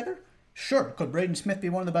come together? Sure. Could Braden Smith be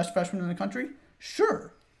one of the best freshmen in the country?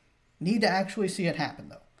 Sure. Need to actually see it happen,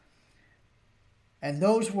 though. And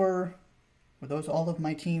were those all of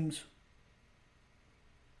my teams?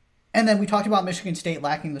 And then we talked about Michigan State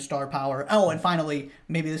lacking the star power. Oh, and finally,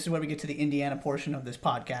 maybe this is where we get to the Indiana portion of this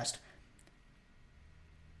podcast.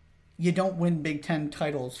 You don't win Big Ten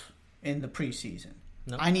titles in the preseason.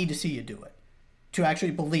 No. I need to see you do it to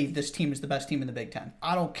actually believe this team is the best team in the Big Ten.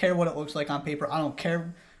 I don't care what it looks like on paper. I don't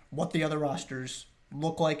care what the other rosters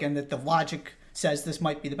look like and that the logic says this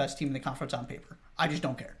might be the best team in the conference on paper. I just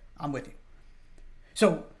don't care. I'm with you.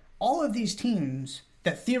 So all of these teams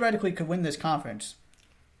that theoretically could win this conference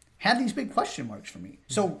had these big question marks for me.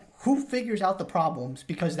 So who figures out the problems?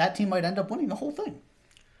 Because that team might end up winning the whole thing.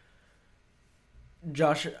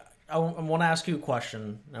 Josh, I want to ask you a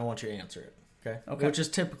question, and I want you to answer it. Okay. Which is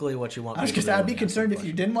typically what you want. I was going to say, I'd be concerned if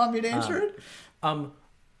you didn't want me to answer it. The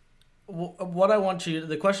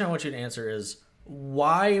question I want you to answer is,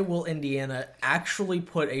 why will Indiana actually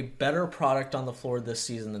put a better product on the floor this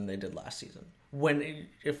season than they did last season? What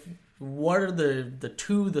are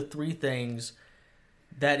the three things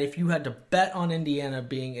that if you had to bet on Indiana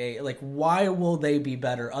being why will they be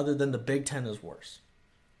better other than the Big Ten is worse?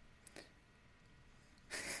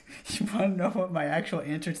 You want to know what my actual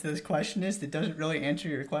answer to this question is that doesn't really answer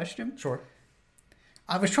your question? Sure.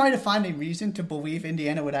 I was trying to find a reason to believe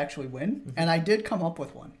Indiana would actually win, and I did come up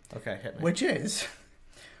with one. Okay, hit me. Which is,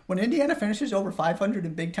 when Indiana finishes over 500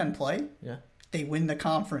 in Big Ten play, they win the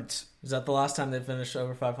conference. Is that the last time they finished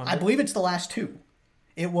over 500? I believe it's the last two.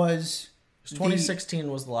 It was 2016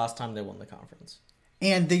 was the last time they won the conference.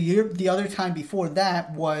 And the other time before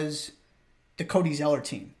that was the Cody Zeller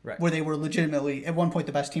team, where they were legitimately, at one point,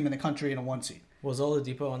 the best team in the country and a 1 seed. Was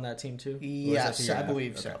Oladipo on that team too? Yes, I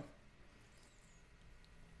believe so.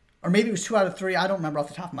 Or maybe it was 2 out of 3. I don't remember off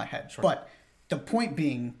the top of my head. Sure. But the point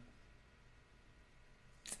being,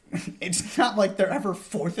 it's not like they're ever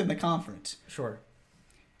fourth in the conference. Sure.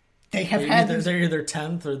 They're either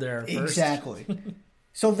 10th or they're first. Exactly.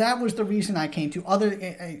 So that was the reason I came to.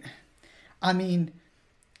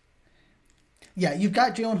 You've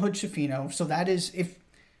got Jalen Hood-Schifino, so that is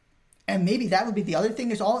and maybe that would be the other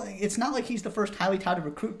thing is it's not like he's the first highly touted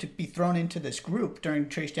recruit to be thrown into this group during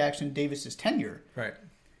Trayce Jackson-Davis's tenure. Right.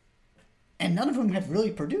 And none of them have really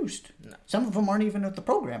produced. No. Some of them aren't even at the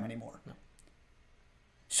program anymore. No.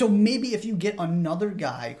 So maybe if you get another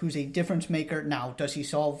guy who's a difference maker, now does he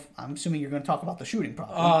solve? I'm assuming you're going to talk about the shooting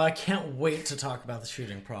problem. I can't wait to talk about the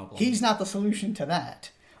shooting problem. He's not the solution to that.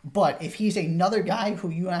 But if he's another guy who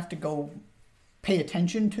you have to go pay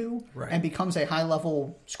attention to and becomes a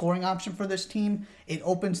high-level scoring option for this team, it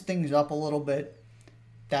opens things up a little bit.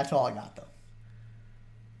 That's all I got, though.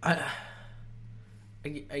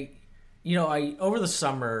 Over the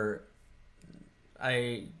summer,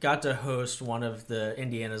 I got to host one of the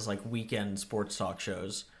Indiana's weekend sports talk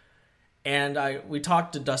shows, and we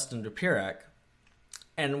talked to Dustin Dopirak,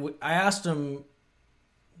 and I asked him,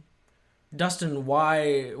 Dustin,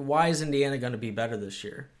 why is Indiana going to be better this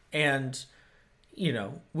year? And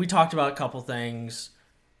we talked about a couple things,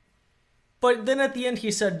 but then at the end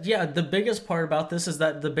he said, the biggest part about this is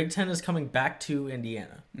that the Big Ten is coming back to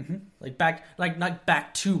Indiana. Mm-hmm. Not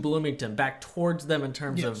back to Bloomington, back towards them in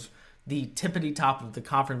terms of the tippity top of the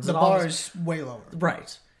conference. The bar is way lower.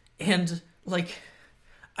 Right. And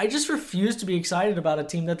I just refuse to be excited about a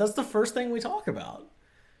team that's the first thing we talk about.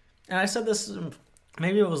 And I said this,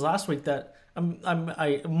 maybe it was last week, that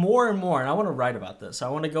I more and more, and I want to write about this. I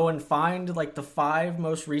want to go and find the 5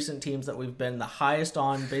 most recent teams that we've been the highest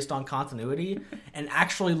on based on continuity, and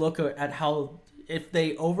actually look at how, if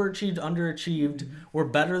they overachieved, underachieved, were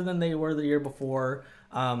better than they were the year before,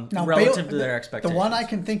 relative to their expectations. The one I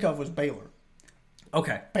can think of was Baylor.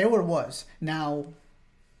 Okay. Baylor was. Now,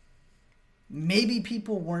 maybe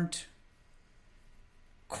people weren't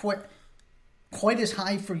quite as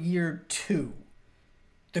high for year 2.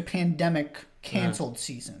 The pandemic canceled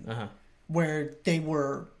season, where they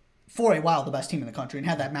were, for a while, the best team in the country and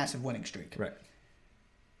had that massive winning streak. Right.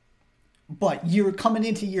 But coming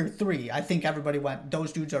into year 3, I think everybody went,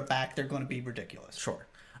 those dudes are back, they're going to be ridiculous. Sure.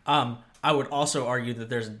 I would also argue that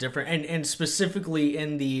there's a different, and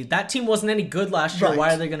specifically that team wasn't any good last year. Right.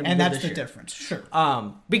 Why are they going to be good this year? And that's the difference,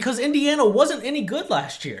 sure. Because Indiana wasn't any good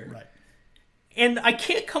last year. Right. And I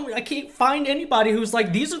can't find anybody who's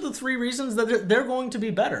these are the 3 reasons that they're going to be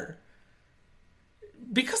better.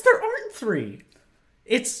 Because there aren't 3.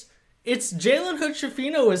 It's Jalen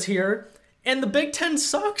Hood-Schifino is here, and the Big Ten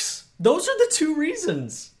sucks. Those are the 2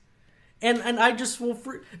 reasons. And I just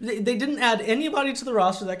they didn't add anybody to the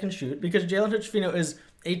roster that can shoot, because Jalen Hood-Schifino is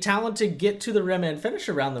a talented get to the rim and finish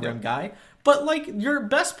around the rim guy. But your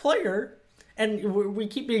best player. And we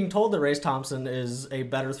keep being told that Race Thompson is a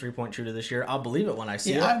better 3-point shooter this year. I'll believe it when I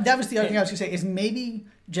see it. That was the other thing I was going to say, is maybe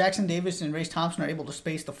Jackson Davis and Race Thompson are able to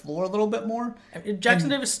space the floor a little bit more. Jackson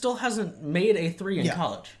Davis still hasn't made a 3 in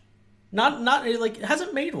college. Not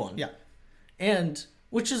hasn't made one. Yeah. And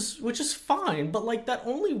which is fine, but that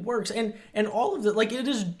only works. And all of it, it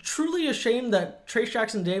is truly a shame that Trayce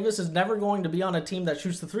Jackson-Davis is never going to be on a team that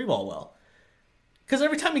shoots the 3-ball well. Because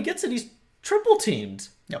every time he gets it, he's triple teamed.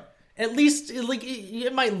 Yep. at least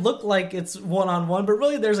it might look like it's one-on-one, but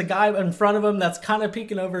really there's a guy in front of him that's kind of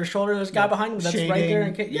peeking over his shoulder. There's a guy behind him that's Shading.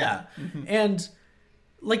 right there. And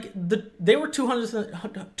like they were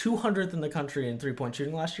 200th in the country in 3-point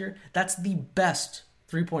shooting last year. That's the best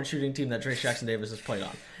 3-point shooting team that Trayce Jackson-Davis has played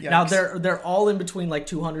on. Yikes. Now they're all in between like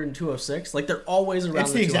 200 and 206. Like they're always around.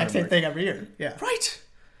 It's the exact same thing every year. Yeah. Right.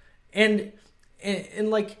 And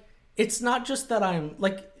like it's not just that I'm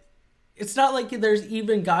like. It's not like there's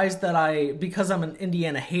even guys that because I'm an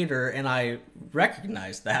Indiana hater and I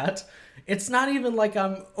recognize that, it's not even like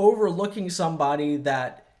I'm overlooking somebody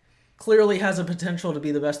that clearly has a potential to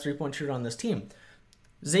be the best 3-point shooter on this team.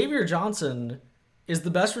 Xavier Johnson is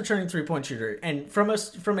the best returning 3-point shooter, and from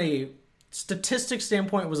a statistic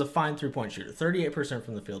standpoint was a fine 3-point shooter, 38%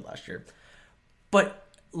 from the field last year. But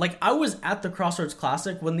like I was at the Crossroads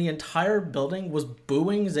Classic when the entire building was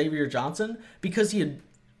booing Xavier Johnson because he had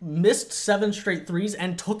missed 7 straight threes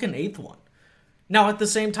and took an 8th one. Now, at the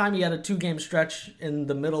same time, he had a 2-game stretch in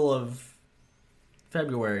the middle of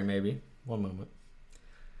February, maybe. One moment.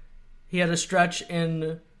 He had a stretch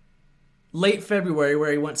in late February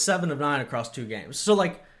where he went 7 of 9 across 2 games. So,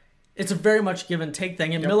 like, it's a very much give and take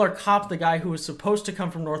thing. And Miller Kopp, the guy who was supposed to come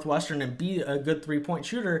from Northwestern and be a good 3-point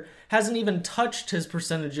shooter, hasn't even touched his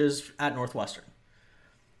percentages at Northwestern.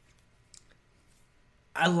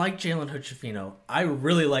 I like Jalen Hood-Schifino. I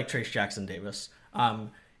really like Trayce Jackson-Davis.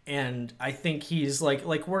 And I think he's like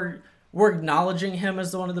we're acknowledging him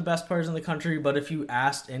as one of the best players in the country, but if you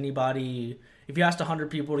asked 100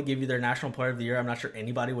 people to give you their National Player of the Year, I'm not sure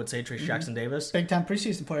anybody would say Trayce Jackson-Davis. Big time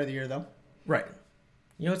preseason Player of the Year, though. Right.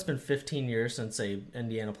 You know, it's been 15 years since a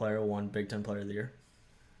Indiana player won Big Ten Player of the Year.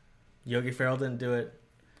 Yogi Ferrell didn't do it.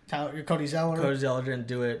 Cody Zeller didn't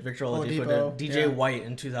do it. Victor Oladipo did. DJ White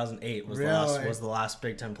in 2008 was the last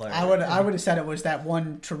Big Ten player. I would have said it was that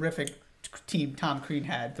one terrific team Tom Crean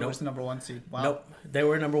had that was the number 1 seed. Wow. Nope, they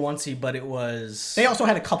were number 1 seed, but it was. They also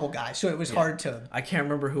had a couple guys, so it was hard to. I can't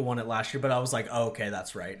remember who won it last year, but I was like, oh, okay,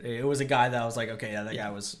 that's right. It was a guy that I was like, okay, yeah, that guy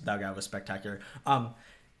was spectacular.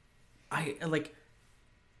 I like.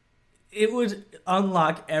 It would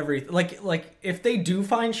unlock everything. Like if they do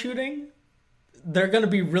find shooting, they're going to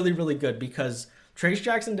be really, really good because Trayce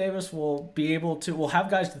Jackson-Davis will have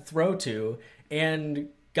guys to throw to and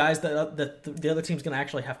guys that the other team's going to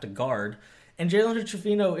actually have to guard. And Jalen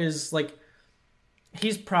Hood-Schifino is like,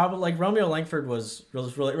 he's probably like Romeo Langford was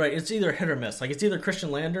really right. It's either hit or miss. Like it's either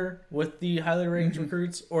Christian Lander with the highly ranked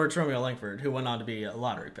recruits or it's Romeo Langford who went on to be a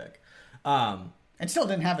lottery pick. And still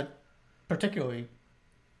didn't have it particularly.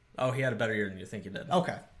 Oh, he had a better year than you think he did.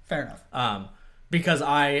 Okay, fair enough. Because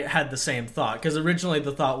I had the same thought. Because originally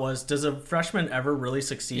the thought was, does a freshman ever really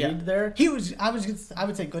succeed there? He was. I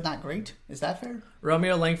would say good, not great. Is that fair?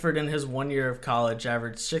 Romeo Langford in his 1 year of college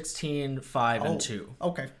averaged 16, 5, and 2.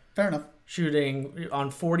 Okay, fair enough. Shooting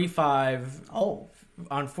on 45. On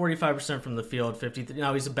 45% from the field, 53.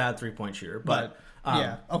 Now he's a bad 3-point shooter, but.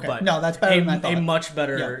 Okay. But no, that's better than I thought. A much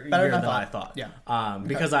better year than I thought. Yeah.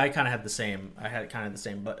 Because I kind of had the same.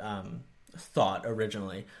 Thought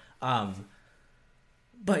originally.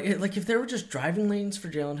 But if there were just driving lanes for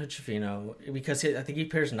Jalen Hood-Schifino, because I think he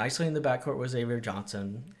pairs nicely in the backcourt with Xavier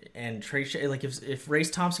Johnson and Trayce. Like if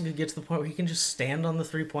Race Thompson could get to the point where he can just stand on the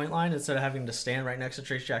 3-point line instead of having to stand right next to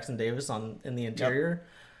Trayce Jackson-Davis in the interior,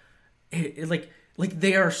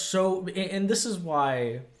 they are so. And this is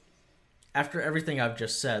why, after everything I've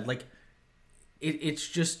just said,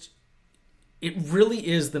 it really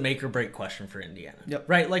is the make or break question for Indiana. Yep.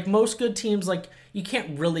 Right? Like most good teams, you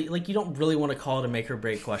can't really, you don't really want to call it a make or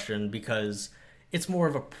break question because it's more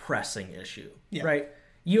of a pressing issue. Yeah. Right?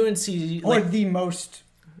 UNC. Or the most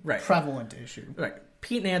prevalent issue. Right.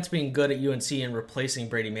 Pete Nance being good at UNC and replacing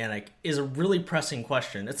Brady Manick is a really pressing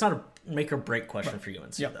question. It's not a make or break question for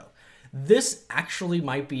UNC, though. This actually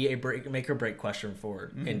might be a make or break question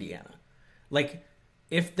for Indiana. Like,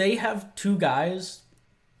 if they have two guys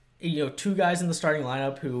in the starting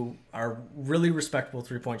lineup who are really respectable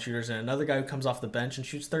 3-point shooters and another guy who comes off the bench and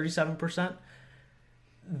shoots 37%,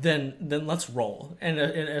 then let's roll. And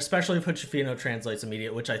especially if Hood-Schifino translates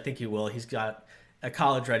immediate, which I think he will. He's got a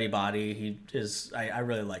college-ready body. I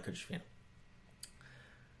really like Hood-Schifino.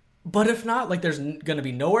 But if not, there's going to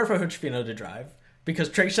be nowhere for Hood-Schifino to drive because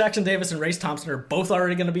Trayce Jackson-Davis and Race Thompson are both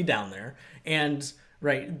already going to be down there. And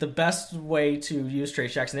the best way to use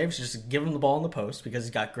Trayce Jackson-Davis is just give him the ball in the post because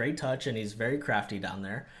he's got great touch and he's very crafty down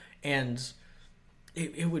there. And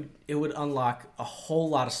it would unlock a whole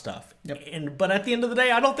lot of stuff. Yep. But at the end of the day,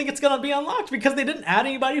 I don't think it's going to be unlocked because they didn't add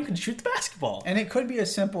anybody who can shoot the basketball. And it could be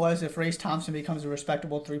as simple as if Race Thompson becomes a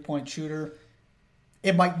respectable 3-point shooter,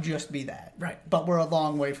 it might just be that. Right. But we're a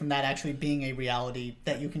long way from that actually being a reality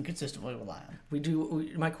that you can consistently rely on.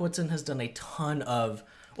 Mike Woodson has done a ton of,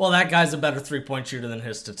 well, that guy's a better three-point shooter than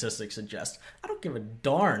his statistics suggest. I don't give a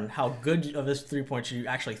darn how good of this three-point shooter you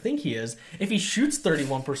actually think he is. If he shoots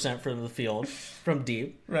 31% from the field from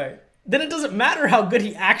deep, Right. then it doesn't matter how good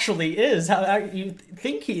he actually is, how you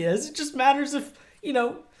think he is. It just matters if,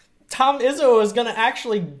 Tom Izzo is going to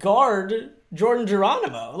actually guard Jordan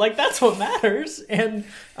Geronimo. Like, that's what matters. And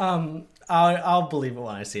I'll believe it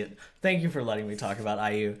when I see it. Thank you for letting me talk about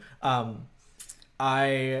IU.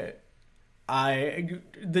 The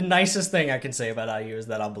nicest thing I can say about IU is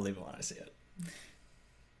that I'll believe it when I see it.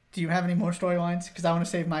 Do you have any more storylines? Because I want to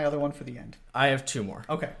save my other one for the end. I have two more.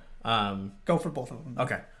 Okay. Go for both of them.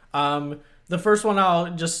 Okay. The first one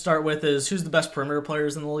I'll just start with is who's the best perimeter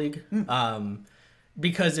players in the league.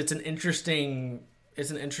 Because it's an interesting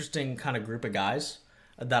kind of group of guys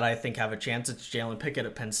that I think have a chance. It's Jalen Pickett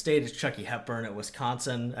at Penn State. It's Chucky Hepburn at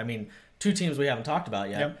Wisconsin. I mean, two teams we haven't talked about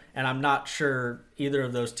yet. Yep. And I'm not sure either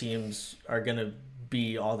of those teams are going to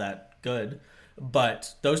be all that good.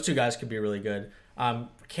 But those two guys could be really good.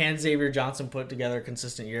 Can Xavier Johnson put together a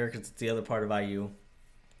consistent year? Because it's the other part of IU.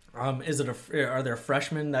 Are there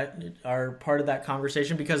freshmen that are part of that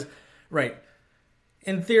conversation? Because, right,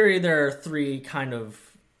 in theory, there are three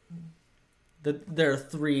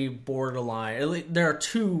borderline. There are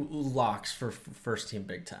two locks for first team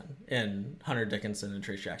Big Ten in Hunter Dickinson and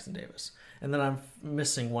Trace Jackson Davis, and then I'm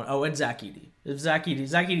missing one. Oh, and Zach Edey. Zach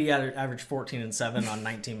Edey averaged 14 and 7 on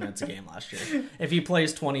 19 minutes a game last year. If he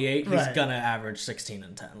plays 28, he's gonna average 16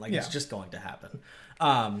 and 10. It's just going to happen.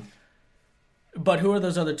 But who are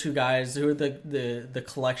those other two guys? Who are the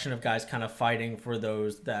collection of guys kind of fighting for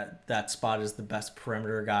those that spot as the best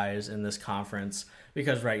perimeter guys in this conference?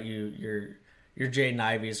 Because your Jaden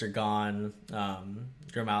Ivies are gone,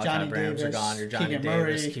 your Malachi Brams are gone, your Johnny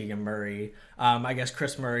Davis, Keegan Murray. I guess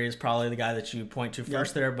Chris Murray is probably the guy that you point to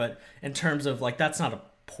first there. But in terms of that's not a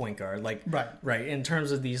point guard. Right. In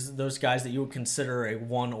terms of those guys that you would consider a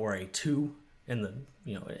 1 or a 2 in the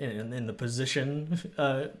in the position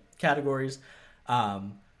categories. I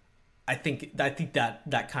think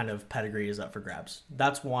that kind of pedigree is up for grabs.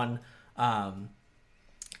 That's one. And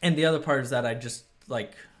the other part is that I just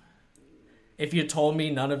if you told me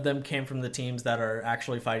none of them came from the teams that are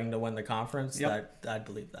actually fighting to win the conference, I'd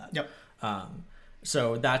believe that. Yep.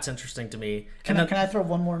 So that's interesting to me. Can I throw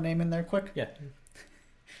one more name in there quick? Yeah.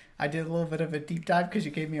 I did a little bit of a deep dive because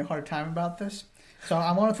you gave me a hard time about this. So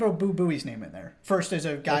I want to throw Boo Booey's name in there. First, as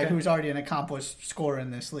a guy who's already an accomplished scorer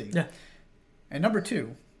in this league. Yeah. And number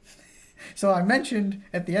 2, so I mentioned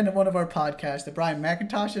at the end of one of our podcasts that Brian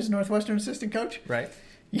McIntosh is Northwestern assistant coach. Right.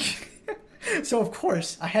 So, of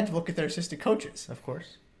course, I had to look at their assistant coaches. Of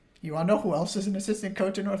course. You want to know who else is an assistant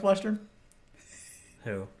coach at Northwestern?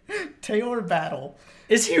 Who? Taylor Battle.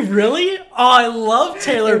 Is he really? Oh, I love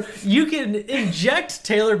Taylor. You can inject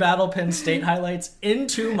Taylor Battle Penn State highlights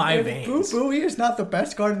into my veins. Boo Booey is not the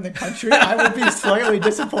best guard in the country. I would be slightly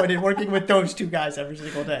disappointed working with those two guys every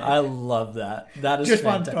single day. I love that. That is just fantastic.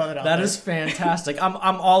 fun to throw that out That there. is fantastic. I'm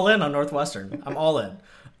all in on Northwestern. I'm all in.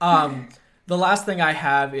 The last thing I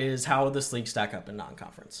have is how will this league stack up in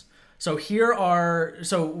non-conference. So and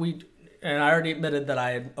I already admitted that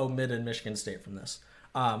I had omitted Michigan State from this.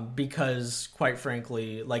 Because quite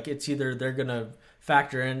frankly, it's either they're going to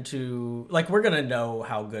factor into, we're going to know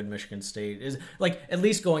how good Michigan State is, at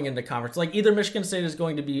least going into conference. Either Michigan State is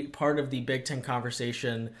going to be part of the Big Ten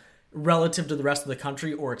conversation relative to the rest of the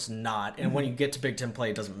country, or it's not. And when you get to Big Ten play,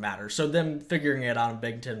 it doesn't matter. So them figuring it out in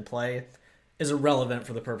Big Ten play is irrelevant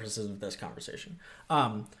for the purposes of this conversation.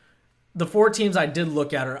 The 4 teams I did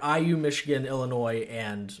look at are IU, Michigan, Illinois,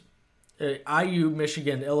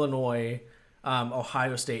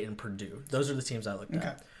 Ohio State, and Purdue. Those are the teams I looked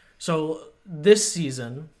at. So this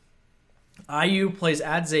season, IU plays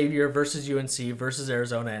at Xavier versus UNC versus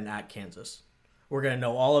Arizona and at Kansas. We're going to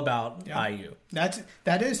know all about IU.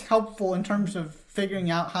 That is helpful in terms of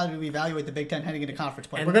figuring out how to evaluate the Big Ten heading into conference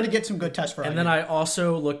play. We're going to get some good tests for IU. And then I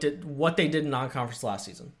also looked at what they did in non-conference last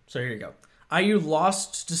season. So here you go. IU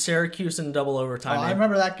lost to Syracuse in double overtime. I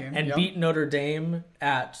remember that game. And beat Notre Dame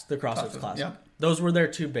at the Crossroads Classic. Yep. Those were their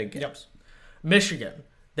 2 big games. Yep. Michigan,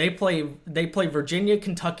 they play Virginia,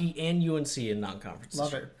 Kentucky, and UNC in non-conference.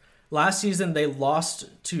 Love it. Last season, they lost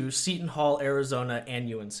to Seton Hall, Arizona,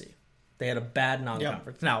 and UNC. They had a bad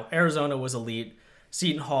non-conference. Yep. Now, Arizona was elite.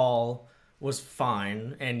 Seton Hall was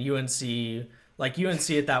fine. And UNC at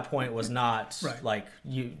that point was not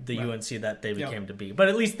UNC that they became to be. But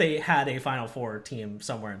at least they had a Final Four team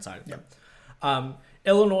somewhere inside of them.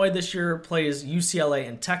 Illinois this year plays UCLA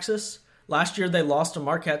and Texas. Last year, they lost to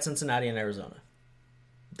Marquette, Cincinnati, and Arizona.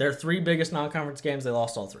 Their 3 biggest non-conference games, they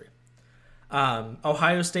lost all 3.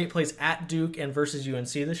 Ohio State plays at Duke and versus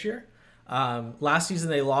UNC this year. Last season,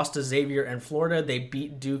 they lost to Xavier and Florida. They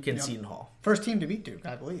beat Duke and Seton Hall. First team to beat Duke,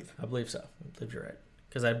 I believe. I believe so. I believe you're right.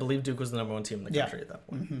 Because I believe Duke was the number 1 team in the country at that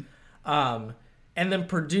point. Mm-hmm. And then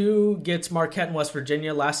Purdue gets Marquette in West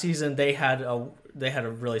Virginia. Last season, they had a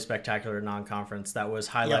really spectacular non-conference that was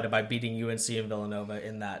highlighted by beating UNC and Villanova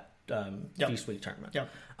in that Feast Week tournament. Yep.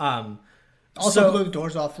 Also blew the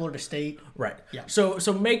doors off Florida State. Right. Yeah. So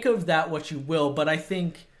make of that what you will, but I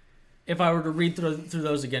think if I were to read through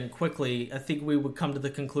those again quickly, I think we would come to the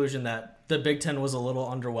conclusion that the Big Ten was a little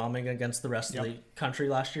underwhelming against the rest of the country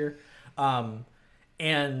last year.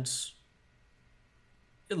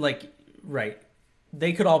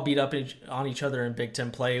 They could all beat up on each other in Big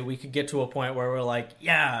Ten play. We could get to a point where we're like,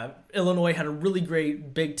 yeah, Illinois had a really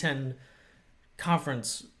great Big Ten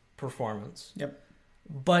conference performance. Yep.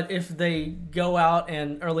 But if they go out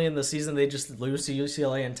and early in the season they just lose to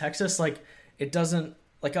UCLA and Texas, it doesn't,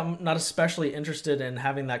 I'm not especially interested in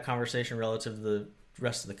having that conversation relative to the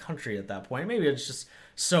rest of the country at that point. Maybe it's just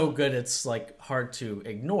so good it's hard to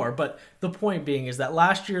ignore. But the point being is that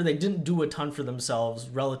last year they didn't do a ton for themselves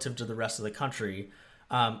relative to the rest of the country,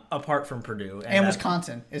 apart from Purdue and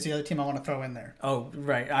Wisconsin is the other team I want to throw in there. Oh,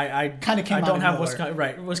 right. I kind of came out of nowhere. Wisconsin.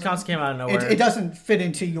 Right, Wisconsin came out of nowhere. It doesn't fit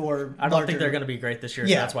into your. I don't think they're going to be great this year.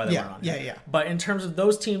 So that's why they weren't on. Yeah. But in terms of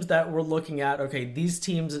those teams that we're looking at, okay, these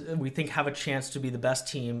teams we think have a chance to be the best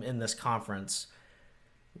team in this conference,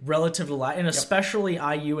 relative to and especially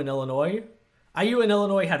IU and Illinois. IU and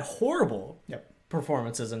Illinois had horrible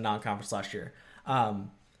performances in non-conference last year.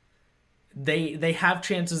 They have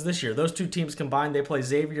chances this year. Those 2 teams combined, they play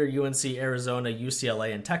Xavier, UNC, Arizona,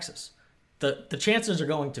 UCLA, and Texas. The chances are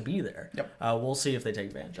going to be there. Yep. We'll see if they take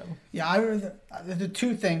advantage of them. Yeah, the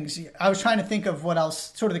 2 things. I was trying to think of what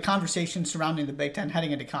else, sort of the conversation surrounding the Big Ten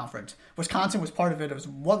heading into conference. Wisconsin was part of it. It was,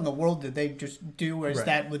 what in the world did they just do? Or is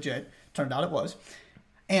that legit? Turned out it was.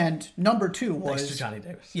 And number 2 was... Thanks to Johnny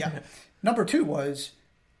Davis. Yeah. Number 2 was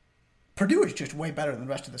Purdue is just way better than the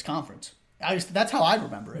rest of this conference. That's how I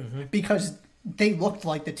remember it, because they looked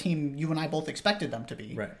like the team you and I both expected them to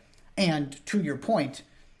be. Right. And to your point,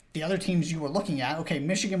 the other teams you were looking at, okay,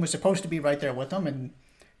 Michigan was supposed to be right there with them, and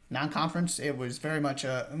non-conference, it was very much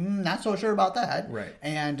not so sure about that. Right.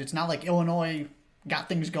 And it's not like Illinois got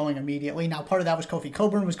things going immediately. Now, part of that was Kofi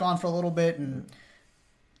Coburn was gone for a little bit, and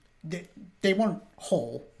they weren't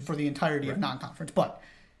whole for the entirety of non-conference. But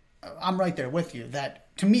I'm right there with you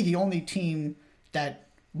that, to me, the only team that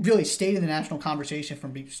really stayed in the national conversation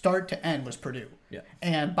from start to end was Purdue. Yeah.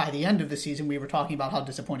 And by the end of the season, we were talking about how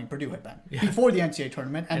disappointing Purdue had been before the NCAA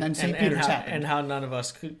tournament, and then St. Peter's happened. And how none of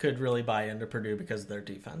us could really buy into Purdue because of their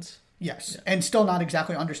defense. Yes, and still not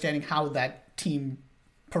exactly understanding how that team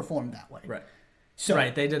performed that way. Right. So,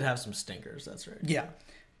 right, they did have some stinkers, that's right. Yeah.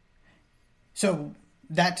 So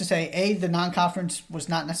that to say, the non-conference was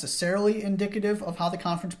not necessarily indicative of how the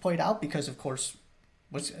conference played out because, of course,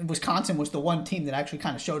 Wisconsin was the one team that actually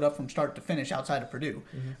kind of showed up from start to finish outside of Purdue.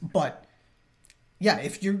 Mm-hmm. But, yeah,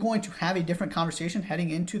 if you're going to have a different conversation heading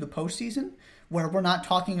into the postseason where we're not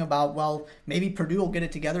talking about, well, maybe Purdue will get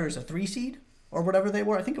it together as a 3 seed or whatever they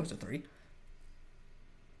were. I think it was a 3.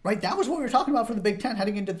 Right? That was what we were talking about for the Big Ten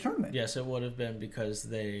heading into the tournament. Yes, it would have been because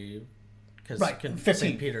St.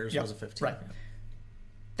 Peter's was a 15. Right. Yeah.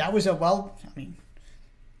 That was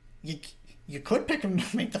you could pick them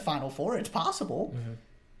to make the Final Four. It's possible. Mm-hmm.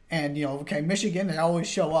 And, Michigan, they always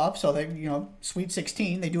show up. So, they, Sweet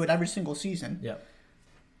 16, they do it every single season. Yep.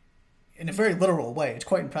 In a very literal way. It's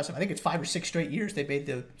quite impressive. I think it's 5 or 6 straight years they made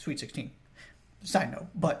the Sweet 16. Side note.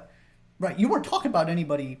 But, right, you weren't talking about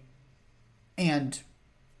anybody. And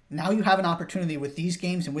now you have an opportunity with these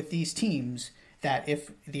games and with these teams that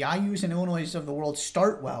if the IUs and Illinois of the world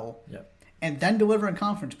start well and then deliver in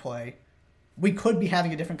conference play, we could be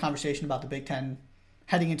having a different conversation about the Big Ten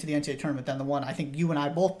heading into the NCAA tournament than the one I think you and I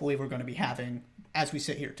both believe we're going to be having as we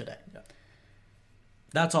sit here today. Yeah.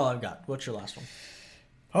 That's all I've got. What's your last one?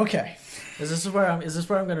 Okay. Is this where I'm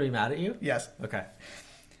going to be mad at you? Yes. Okay.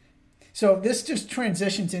 So this just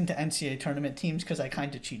transitions into NCAA tournament teams because I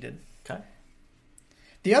kind of cheated. Okay.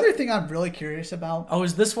 The other thing I'm really curious about... Oh,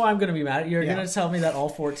 is this why I'm going to be mad at you? You're going to tell me that all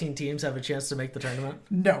 14 teams have a chance to make the tournament?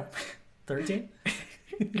 No. 13?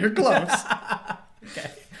 You're close.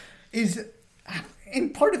 Okay.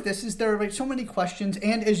 And part of this is there are so many questions,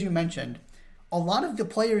 and as you mentioned, a lot of the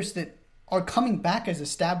players that are coming back as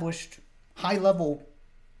established high-level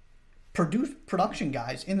production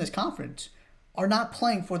guys in this conference are not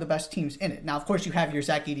playing for the best teams in it. Now, of course, you have your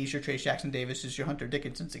Zach Edey's, your Trace Jackson Davis's, your Hunter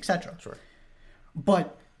Dickinson's, etc. Sure.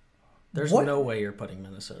 But There's no way you're putting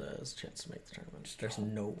Minnesota as a chance to make the tournament. There's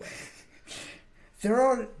no way. There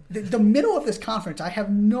are the middle of this conference. I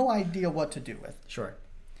have no idea what to do with. Sure.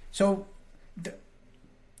 So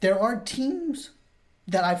there are teams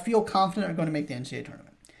that I feel confident are going to make the NCAA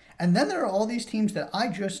tournament, and then there are all these teams that I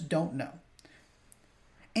just don't know.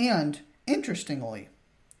 And interestingly,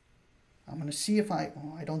 I'm going to see if I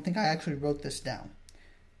don't think I actually wrote this down.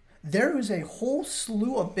 There was a whole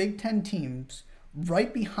slew of Big Ten teams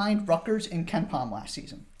right behind Rutgers and KenPom last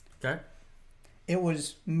season. Okay. It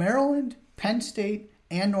was Maryland, Penn State,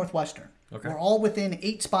 and Northwestern. Okay. We're all within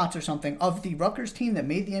 8 spots or something of the Rutgers team that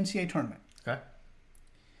made the NCAA tournament. Okay.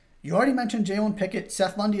 You already mentioned Jalen Pickett.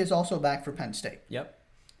 Seth Lundy is also back for Penn State. Yep.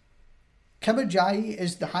 Keba Ajayi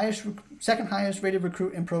is the second highest rated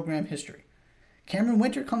recruit in program history. Cameron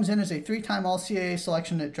Winter comes in as a 3-time All-CAA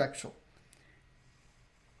selection at Drexel.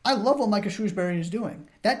 I love what Micah Shrewsbury is doing.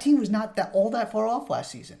 That team was not all that far off last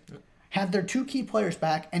season. Had their 2 key players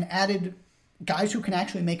back and added guys who can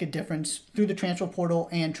actually make a difference through the transfer portal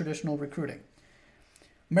and traditional recruiting.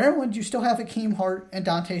 Maryland, you still have Akeem Hart and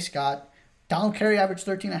Dante Scott. Donald Carey averaged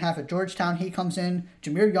 13.5 at Georgetown. He comes in.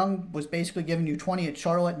 Jameer Young was basically giving you 20 at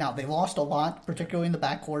Charlotte. Now, they lost a lot, particularly in the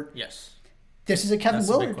backcourt. Yes. This is a Kevin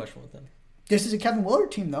Willard. That's a big question with them. This is a Kevin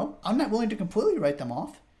Willard team, though. I'm not willing to completely write them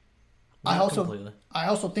off. I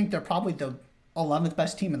also think they're probably the 11th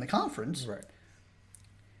best team in the conference. Right.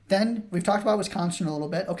 Then we've talked about Wisconsin a little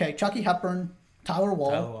bit. Okay, Chucky Hepburn, Tyler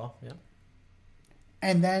Wall. Yeah.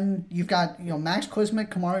 And then you've got Max Klismic,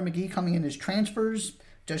 Kamari McGee coming in as transfers.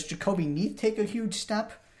 Does Jacoby Neath take a huge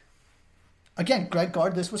step? Again, Greg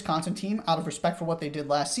Gard, this Wisconsin team, out of respect for what they did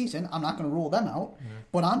last season, I'm not going to rule them out. Mm-hmm.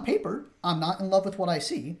 But on paper, I'm not in love with what I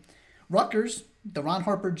see. Rutgers, the Ron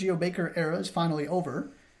Harper, Geo Baker era is finally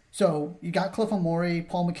over. So you got Cliff Amore,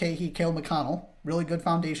 Paul McCahey, Cale McConnell, really good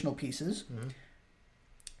foundational pieces. Mm-hmm.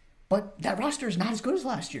 But that roster is not as good as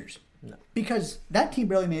last year's. No. Because that team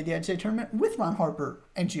barely made the NCAA tournament with Ron Harper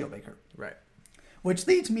and Geo Baker. Right. Which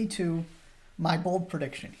leads me to my bold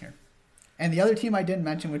prediction here. And the other team I didn't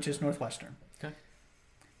mention, which is Northwestern. Okay.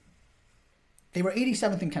 They were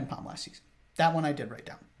 87th in KenPom last season. That one I did write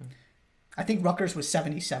down. Mm-hmm. I think Rutgers was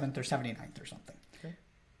 77th or 79th or something. Okay.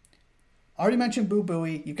 Already mentioned Boo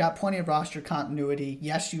Buie. You've got plenty of roster continuity.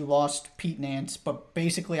 Yes, you lost Pete Nance, but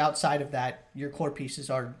basically outside of that, your core pieces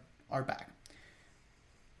are back.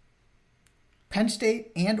 Penn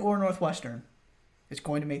State and or Northwestern is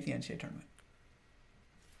going to make the NCAA tournament.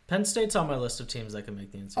 Penn State's on my list of teams that can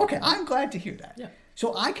make the NCAA Okay, tournament. I'm glad to hear that. Yeah.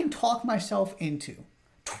 So I can talk myself into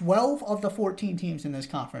 12 of the 14 teams in this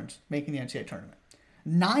conference making the NCAA tournament.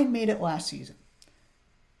 9 made it last season.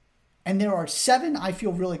 And there are 7 I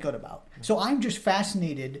feel really good about. So I'm just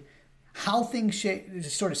fascinated how things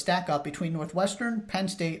sort of stack up between Northwestern, Penn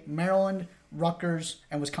State, Maryland, Rutgers,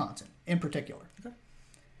 and Wisconsin in particular. Okay.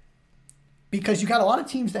 Because you got a lot of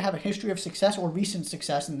teams that have a history of success or recent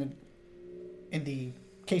success in the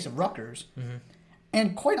case of Rutgers. Mm-hmm.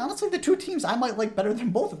 And quite honestly, the 2 teams I might like better than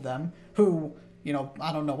both of them, who,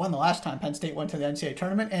 I don't know when the last time Penn State went to the NCAA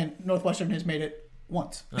tournament, and Northwestern has made it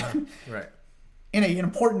once. Right. In an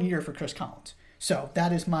important year for Chris Collins. So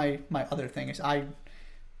that is my other thing. Is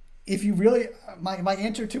if you really, my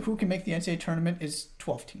answer to who can make the NCAA tournament is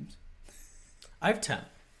 12 teams. I have 10.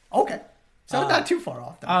 Okay. So not too far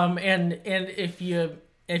off. Then. And if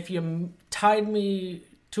you tied me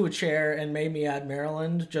to a chair and made me add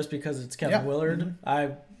Maryland just because it's Kevin Willard, mm-hmm.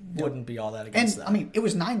 I wouldn't be all that against that. I mean, it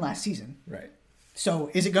was 9 last season. Right.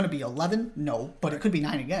 So is it going to be 11? No, but it could be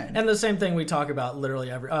 9 again. And the same thing we talk about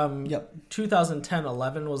literally every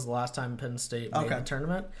 2010-11 was the last time Penn State made the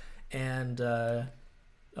tournament. And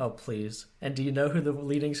oh please. And do you know who the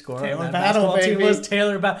leading scorer Taylor on that Battle, basketball baby. team was?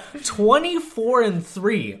 Taylor Battle.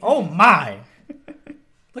 24-3. Oh my.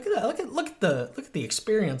 Look at that. Look at the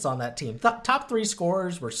experience on that team. Top 3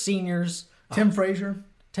 scorers were seniors. Tim Frazier.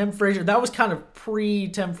 That was kind of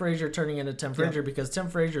pre-Tim Frazier turning into Tim Frazier because Tim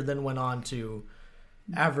Frazier then went on to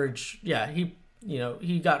average,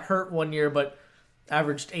 he got hurt one year, but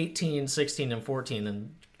averaged 18, 16, and 14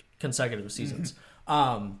 in consecutive seasons.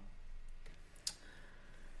 Mm-hmm.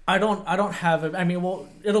 I don't have it. I mean, well,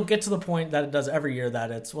 it'll get to the point that it does every year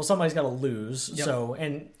that it's, somebody's got to lose. Yep. So,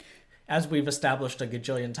 and as we've established a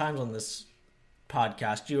gajillion times on this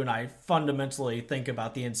podcast, you and I fundamentally think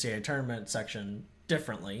about the NCAA tournament section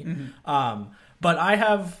differently. Mm-hmm. But I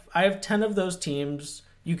have 10 of those teams.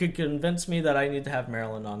 You could convince me that I need to have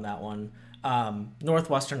Maryland on that one.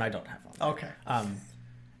 Northwestern I don't have on there. Okay.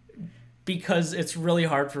 Because it's really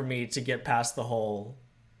hard for me to get past the whole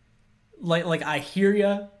like I hear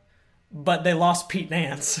you, but they lost Pete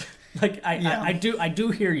Nance. I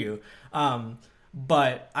do hear you.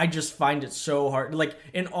 But I just find it so hard. Like,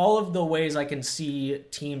 in all of the ways I can see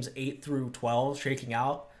teams 8 through 12 shaking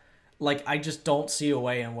out, like, I just don't see a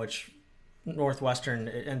way in which Northwestern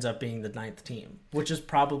ends up being the 9th team, which is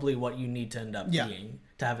probably what you need to end up being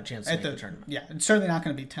to have a chance to make the tournament. Yeah, it's certainly not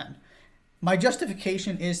going to be 10. My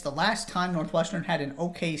justification is the last time Northwestern had an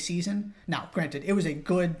okay season. Now, granted, it was a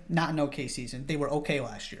good, not an okay season. They were okay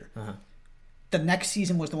last year. The next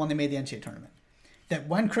season was the one they made the NCAA tournament. That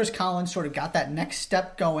when Chris Collins sort of got that next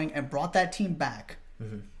step going and brought that team back,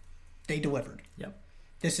 they delivered. Yep.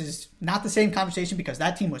 This is not the same conversation because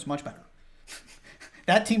that team was much better.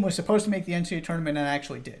 That team was supposed to make the NCAA tournament and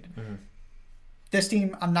actually did. This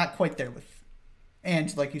team, I'm not quite there with.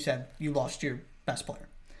 And like you said, you lost your best player.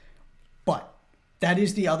 But that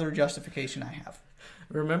is the other justification I have.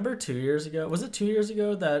 Remember 2 years ago? Was it 2 years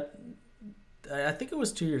ago that... I think it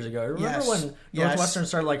was 2 years ago. Remember when Northwestern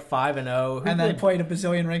started like 5-0, and then played a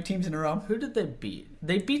bazillion ranked teams in a row? Who did they beat?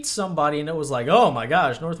 They beat somebody, and it was like, oh my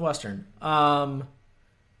gosh, Northwestern. Right?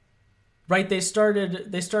 They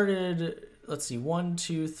started. Let's see, 1,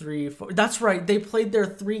 2, 3, 4. That's right. They played their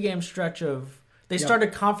 3-game stretch of. They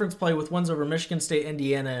started conference play with wins over Michigan State,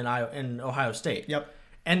 Indiana, and Ohio State. Yep.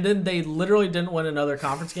 And then they literally didn't win another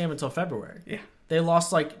conference game until February. Yeah. They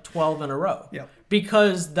lost like 12 in a row. Yep.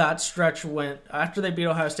 Because that stretch went, after they beat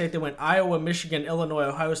Ohio State, they went Iowa, Michigan, Illinois,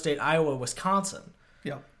 Ohio State, Iowa, Wisconsin.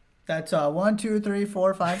 Yep. That's 1, 2, 3,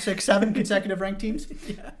 4, 5, 6, 7 consecutive ranked teams.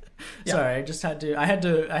 Yeah. Sorry, I just had to,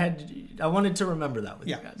 I wanted to remember that with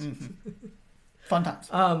you guys. Fun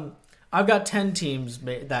times. I've got 10 teams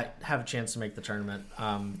that have a chance to make the tournament.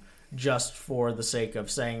 Just for the sake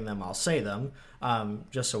of saying them, I'll say them.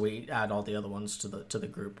 Just so we add all the other ones to the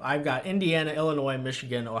group. I've got Indiana, Illinois,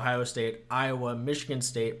 Michigan, Ohio State, Iowa, Michigan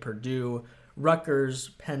State, Purdue, Rutgers,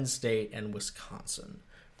 Penn State, and Wisconsin.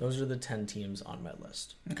 Those are the 10 teams on my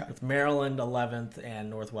list. Okay. With Maryland 11th and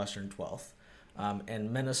Northwestern 12th.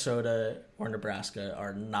 And Minnesota or Nebraska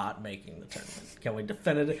are not making the tournament. Can we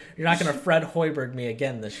definitively? You're not going to Fred Hoiberg me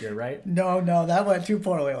again this year, right? No, that went too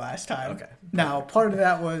poorly last time. Okay. Now, part of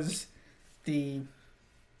that was the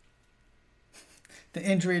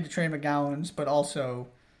injury to Trey McGowan's, but also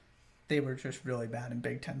they were just really bad in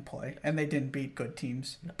Big Ten play, and they didn't beat good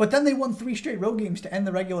teams. No. But then they won 3 straight road games to end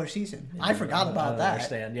the regular season. Yeah, I forgot about that. I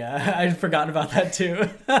understand. Yeah, I'd forgotten about that too.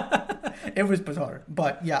 It was bizarre,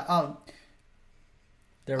 but yeah.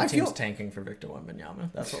 There were teams tanking for Victor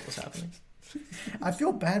Wembanyama. That's what was happening. I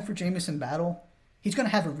feel bad for Jamison Battle. He's going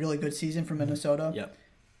to have a really good season for Minnesota. Yep.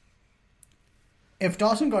 If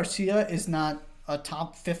Dawson Garcia is not a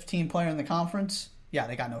top 15 player in the conference, yeah,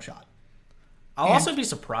 they got no shot. I'll also be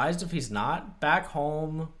surprised if he's not back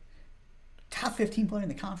home. Top 15 player in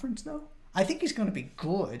the conference, though? I think he's going to be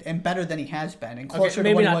good and better than he has been and closer maybe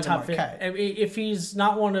to what not he was top at Marquette. If he's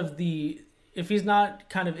not one of the... If he's not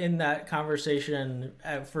kind of in that conversation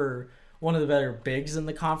for one of the better bigs in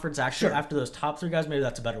the conference, actually, after those top 3 guys, maybe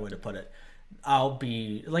that's a better way to put it. I'll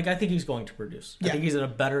be like, I think he's going to produce. I think he's in a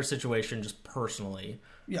better situation just personally,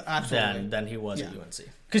 absolutely, than he was at UNC.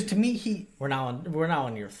 Because to me, we're now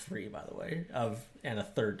on year 3, by the way, and a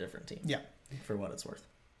third different team. Yeah, for what it's worth.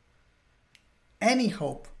 Any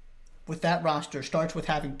hope with that roster starts with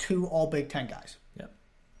having 2 all Big Ten guys.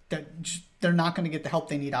 They're not going to get the help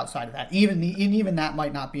they need outside of that. Even that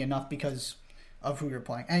might not be enough because of who you're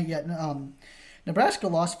playing. And yet, Nebraska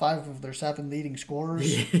lost 5 of their 7 leading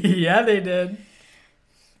scorers. Yeah, they did.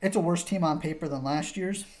 It's a worse team on paper than last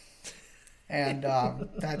year's, and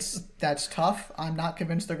that's tough. I'm not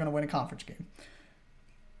convinced they're going to win a conference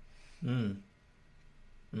game.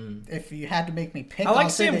 If you had to make me pick, I like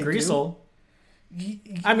Sam Griesel.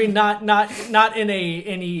 I mean, not in a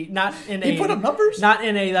he put up numbers, not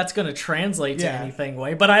in a that's going to translate to anything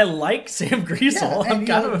way. But I like Sam Griesel. I'm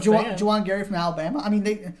kind of a fan. Juwan Gary from Alabama. I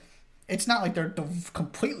mean, it's not like they're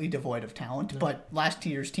completely devoid of talent, but last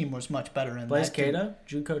year's team was much better. In Blaise Keita,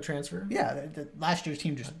 JUCO transfer. Yeah, last year's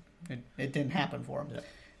team just it didn't happen for him. Yeah.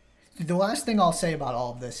 The last thing I'll say about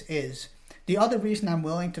all of this is the other reason I'm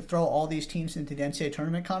willing to throw all these teams into the NCAA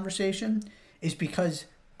tournament conversation is because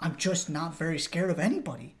I'm just not very scared of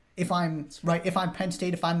anybody. If I'm Penn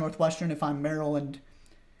State, if I'm Northwestern, if I'm Maryland,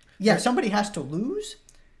 somebody has to lose,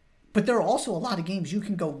 but there are also a lot of games you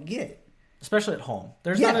can go get. Especially at home.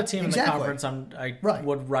 There's not a team in the conference I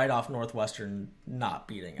would write off Northwestern not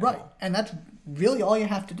beating at home. And that's really all you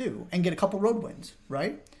have to do and get a couple road wins,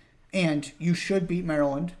 right? And you should beat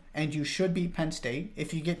Maryland and you should beat Penn State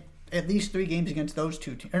if you get at least 3 games against those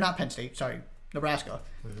 2 teams. Or not Penn State, sorry, Nebraska.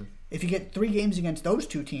 Mm-hmm. If you get 3 games against those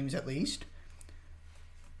 2 teams at least,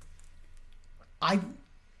 I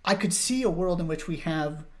could see a world in which we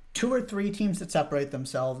have 2 or 3 teams that separate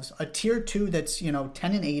themselves, a tier 2 that's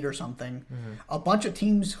 10-8 or something, a bunch of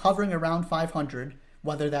teams hovering around 500,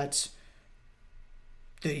 whether that's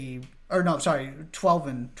 12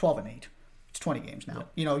 and 8. It's 20 games now.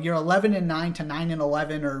 Yeah. You're 11-9 to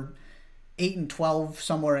 9-11 or 8-12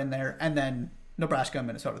 somewhere in there, and then Nebraska and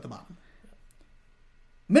Minnesota at the bottom.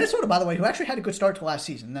 Minnesota, by the way, who actually had a good start to last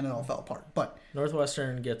season, then it all fell apart. But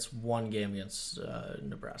Northwestern gets 1 game against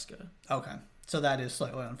Nebraska. Okay, so that is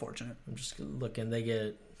slightly unfortunate. I'm just looking. They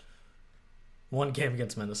get 1 game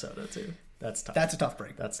against Minnesota too. That's tough. That's a tough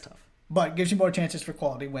break. That's tough. But gives you more chances for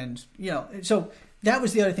quality wins. So that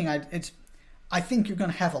was the other thing. I think you're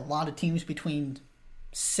going to have a lot of teams between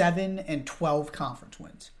 7 and 12 conference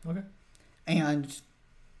wins. Okay. And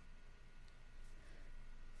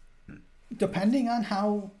depending on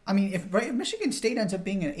how, if Michigan State ends up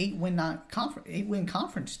being an 8-win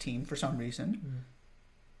conference team for some reason,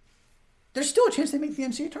 there's still a chance they make the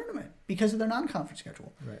NCAA tournament because of their non-conference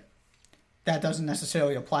schedule. Right. That doesn't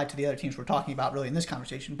necessarily apply to the other teams we're talking about really in this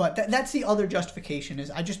conversation, but that's the other justification is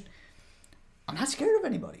I'm not scared of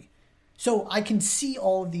anybody. So I can see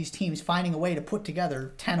all of these teams finding a way to put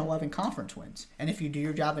together 10, 11 conference wins. And if you do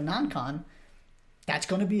your job in non-con, that's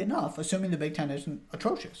going to be enough, assuming the Big Ten isn't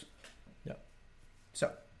atrocious. Yep.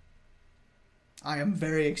 So I am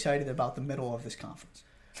very excited about the middle of this conference.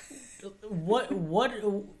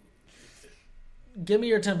 Give me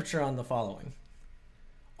your temperature on the following.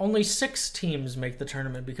 Only 6 teams make the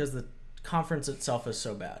tournament because the conference itself is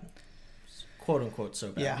so bad. Quote unquote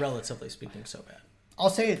so bad. Yeah. Relatively speaking, so bad. I'll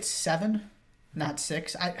say it's 7, not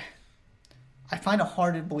 6. I find it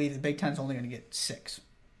hard to believe the Big Ten's only going to get 6.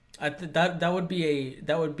 That would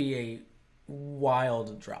be a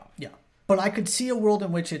wild drop. Yeah. But I could see a world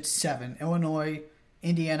in which it's 7. Illinois,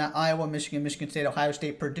 Indiana, Iowa, Michigan State, Ohio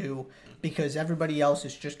State, Purdue, because everybody else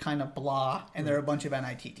is just kind of blah, and there are a bunch of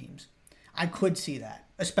NIT teams. I could see that,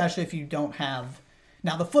 especially if you don't have...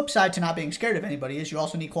 Now, the flip side to not being scared of anybody is you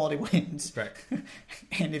also need quality wins. Right.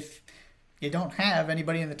 And if you don't have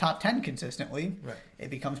anybody in the top 10 consistently, right, it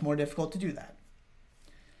becomes more difficult to do that.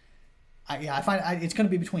 I find it's going to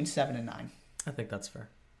be between 7 and 9. I think that's fair.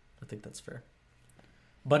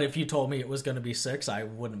 But if you told me it was going to be 6, I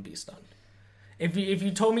wouldn't be stunned. If you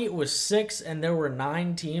told me it was 6 and there were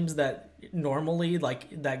 9 teams that normally,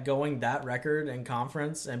 like, that going that record in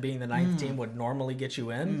conference and being the 9th team would normally get you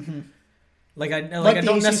in, I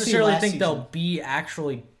don't necessarily think they'll be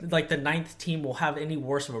actually, like, the 9th team will have any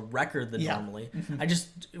worse of a record than normally. I just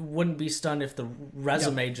wouldn't be stunned if the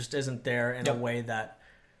resume just isn't there in a way that,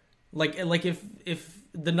 like if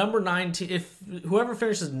the number 9 team, if whoever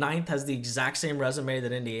finishes 9th has the exact same resume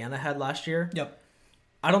that Indiana had last year,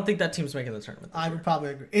 I don't think that team's making the tournament this year. Would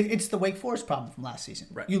probably agree. It's the Wake Forest problem from last season.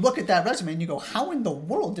 Right. You look at that resume and you go, how in the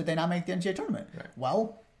world did they not make the NCAA tournament? Right.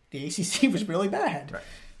 Well, the ACC was really bad. Right.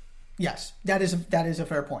 Yes, that is a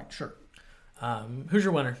fair point. Sure. Who's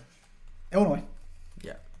your winner? Illinois.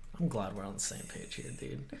 Yeah, I'm glad we're on the same page here,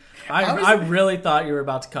 dude. I really thought you were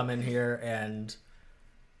about to come in here and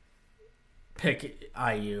pick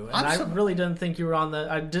IU, and I really didn't think you were on the.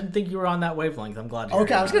 I didn't think you were on that wavelength. I'm glad.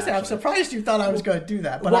 Okay, I was gonna say I'm surprised you thought I was going to do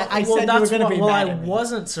that, but I said you were going to be mad at me.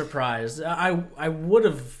 Wasn't surprised. I would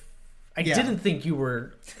have. I didn't think you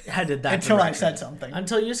were headed that until direction. I said something.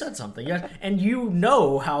 Until you said something, yeah. And you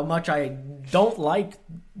know how much I don't like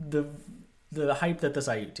the hype that this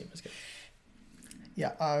IU team is getting.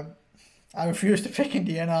 Yeah, I refuse to pick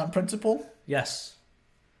Indiana on principle. Yes.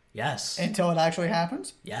 Until it actually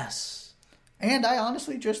happens. Yes. And I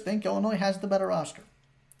honestly just think Illinois has the better roster.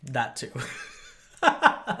 That too.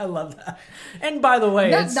 I love that. And by the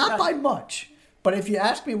way, not by much. But if you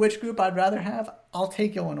ask me which group I'd rather have, I'll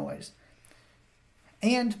take Illinois.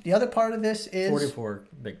 And the other part of this is... 44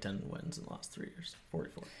 Big Ten wins in the last 3 years.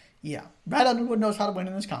 44. Yeah. Brad Underwood knows how to win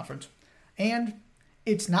in this conference. And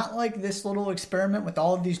it's not like this little experiment with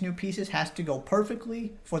all of these new pieces has to go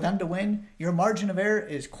perfectly for them to win. Your margin of error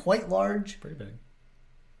is quite large. Pretty big.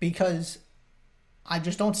 Because I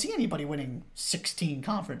just don't see anybody winning 16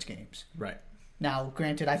 conference games. Right. Now,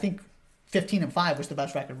 granted, I think 15-5 was the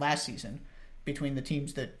best record last season between the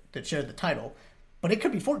teams that shared the title. But it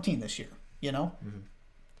could be 14 this year, you know? Mm-hmm.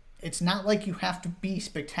 It's not like you have to be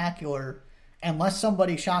spectacular unless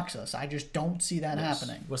somebody shocks us. I just don't see that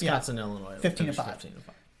happening. Wisconsin, Illinois. 15-5.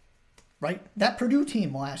 Right? That Purdue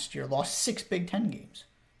team last year lost 6 Big Ten games.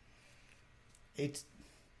 It's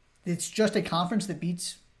just a conference that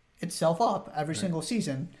beats itself up every single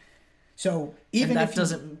season. So even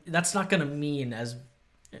and that's not going to mean as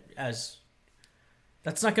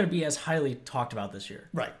that's not going to be as highly talked about this year.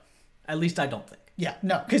 Right. At least I don't think. Yeah,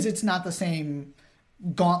 no, because it's not the same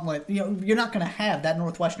gauntlet. You're not going to have that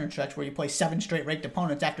Northwestern stretch where you play 7 straight ranked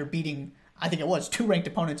opponents after beating, I think it was, 2 ranked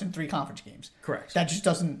opponents in 3 conference games. Correct. That just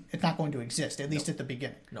doesn't. It's not going to exist, at least at the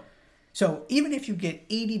beginning. No. So even if you get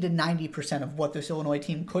 80 to 90% of what this Illinois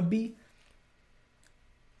team could be,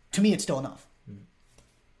 to me, it's still enough.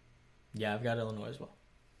 Yeah, I've got Illinois as well.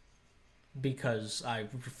 Because I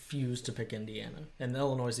refuse to pick Indiana. And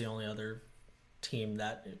Illinois is the only other team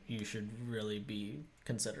that you should really be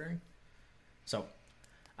considering. So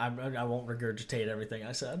I won't regurgitate everything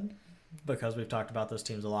I said because we've talked about those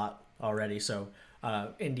teams a lot already. So I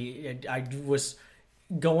was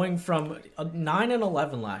going from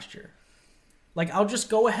 9-11 last year. Like, I'll just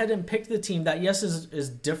go ahead and pick the team that, yes, is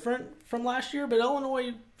different from last year, but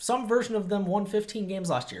Illinois, some version of them won 15 games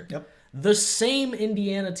last year. Yep. The same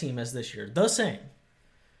Indiana team as this year. The same.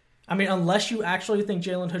 I mean, unless you actually think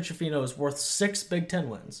Jalen Hood-Schifino is worth 6 Big Ten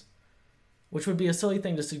wins, which would be a silly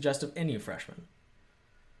thing to suggest of any freshman.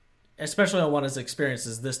 Especially on one as experienced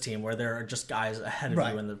as this team, where there are just guys ahead of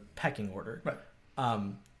you in the pecking order. Right.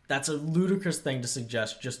 That's a ludicrous thing to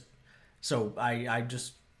suggest. So I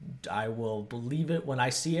will believe it when I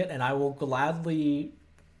see it, and I will gladly,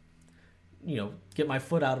 get my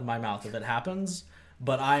foot out of my mouth if it happens.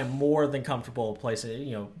 But I am more than comfortable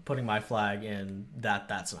putting my flag in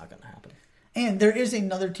that's not going to happen. And there is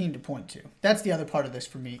another team to point to. That's the other part of this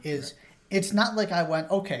for me is It's not like I went,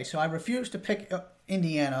 okay, so I refuse to pick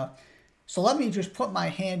Indiana, so let me just put my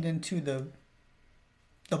hand into the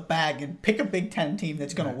bag and pick a Big Ten team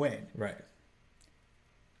that's going to win. Right.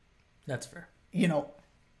 That's fair.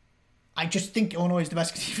 I just think Illinois is the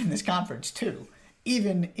best team in this conference, too.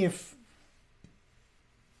 Even if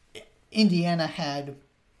Indiana had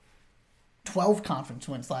 12 conference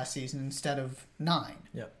wins last season instead of 9.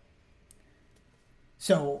 Yep.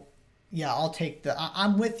 So, yeah, I'll take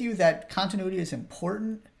I'm with you that continuity is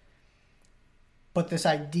important, but this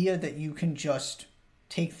idea that you can just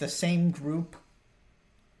take the same group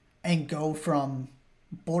and go from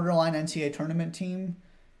borderline NCAA tournament team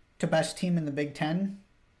to best team in the Big Ten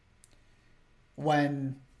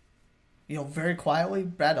when, very quietly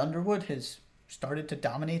Brad Underwood has started to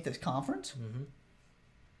dominate this conference. Mm-hmm.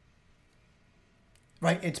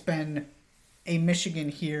 Right? It's been a Michigan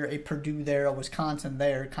here, a Purdue there, a Wisconsin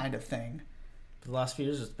there kind of thing. For the last few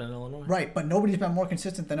years, it's been Illinois. Right, but nobody's been more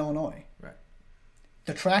consistent than Illinois. Right.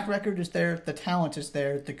 The track record is there, the talent is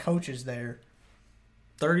there, the coach is there.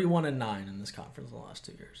 31-9 in this conference in the last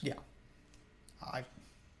 2 years. Yeah.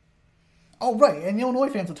 Oh, right, and the Illinois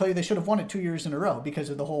fans will tell you they should have won it 2 years in a row because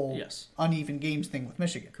of the whole uneven games thing with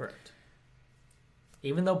Michigan. Correct.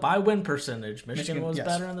 Even though by win percentage, Michigan was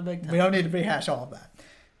better in the Big Ten. We don't need to rehash all of that.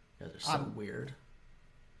 Yeah, they're so weird.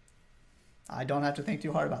 I don't have to think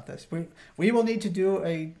too hard about this. We will need to do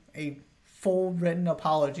a full written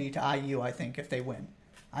apology to IU, I think, if they win.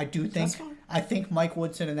 I think Mike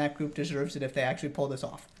Woodson and that group deserves it if they actually pull this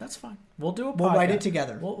off. That's fine. We'll do a podcast. We'll write it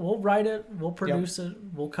together. We'll write it. We'll produce it.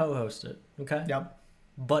 We'll co-host it. Okay? Yep.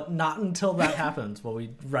 But not until that happens will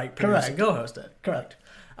we write, produce, and co-host it. Correct.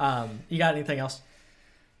 You got anything else?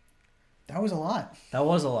 That was a lot. That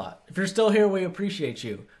was a lot. If you're still here, we appreciate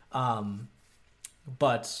you.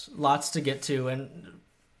 But lots to get to and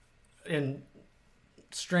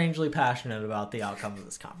strangely passionate about the outcome of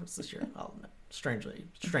this conference this year. I'll admit. Strangely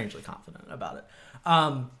confident about it.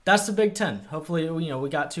 That's the Big Ten. Hopefully, we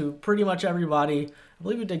got to pretty much everybody. I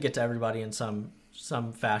believe we did get to everybody in some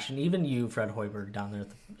fashion. Even you, Fred Hoiberg, down there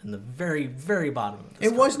in the very, very bottom of this.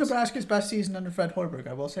 It was Nebraska's best season under Fred Hoiberg.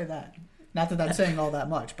 I will say that. Not that that's saying all that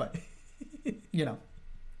much, but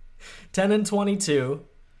 10-22,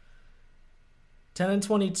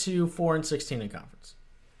 4-16 in conference.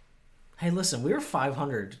 Hey, listen, we were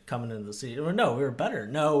 500 coming into the season. Or no, we were better.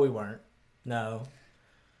 No, we weren't. No.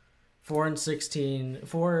 4-16,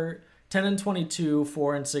 10-22,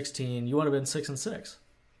 4-16. You would have been 6-6,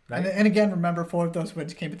 right? And again, remember, 4 of those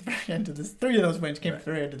wins came at the very end of this. 3 of those wins came at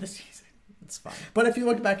the very end of the season. It's fine. But if you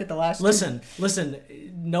look back at the last, listen.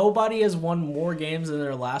 Nobody has won more games in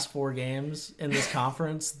their last 4 games in this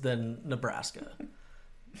conference than Nebraska.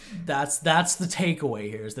 That's the takeaway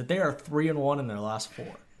here is that they are 3-1 in their last 4.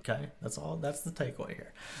 Okay, that's all. That's the takeaway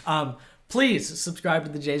here. Please subscribe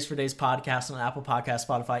to the Jays for Days podcast on Apple Podcasts,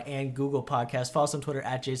 Spotify, and Google Podcasts. Follow us on Twitter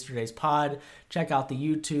at Jays for Days Pod. Check out the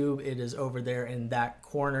YouTube. It is over there in that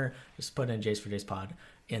corner. Just put in Jays for Days Pod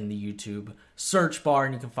in the YouTube search bar,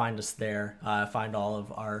 and you can find us there. Find all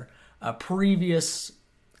of our previous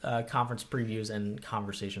conference previews and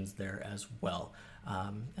conversations there as well.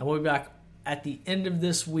 And we'll be back at the end of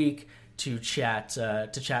this week to chat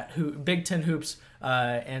Big Ten hoops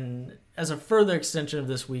and as a further extension of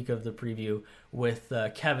this week of the preview with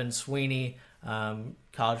Kevin Sweeney.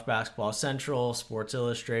 College Basketball Central, Sports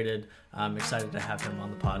Illustrated. I'm excited to have him on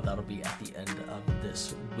the pod. That'll be at the end of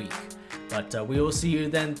this week. But we will see you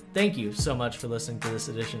then. Thank you so much for listening to this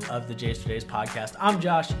edition of the Jays for Days podcast. I'm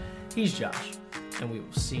Josh. He's Josh. And we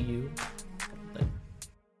will see you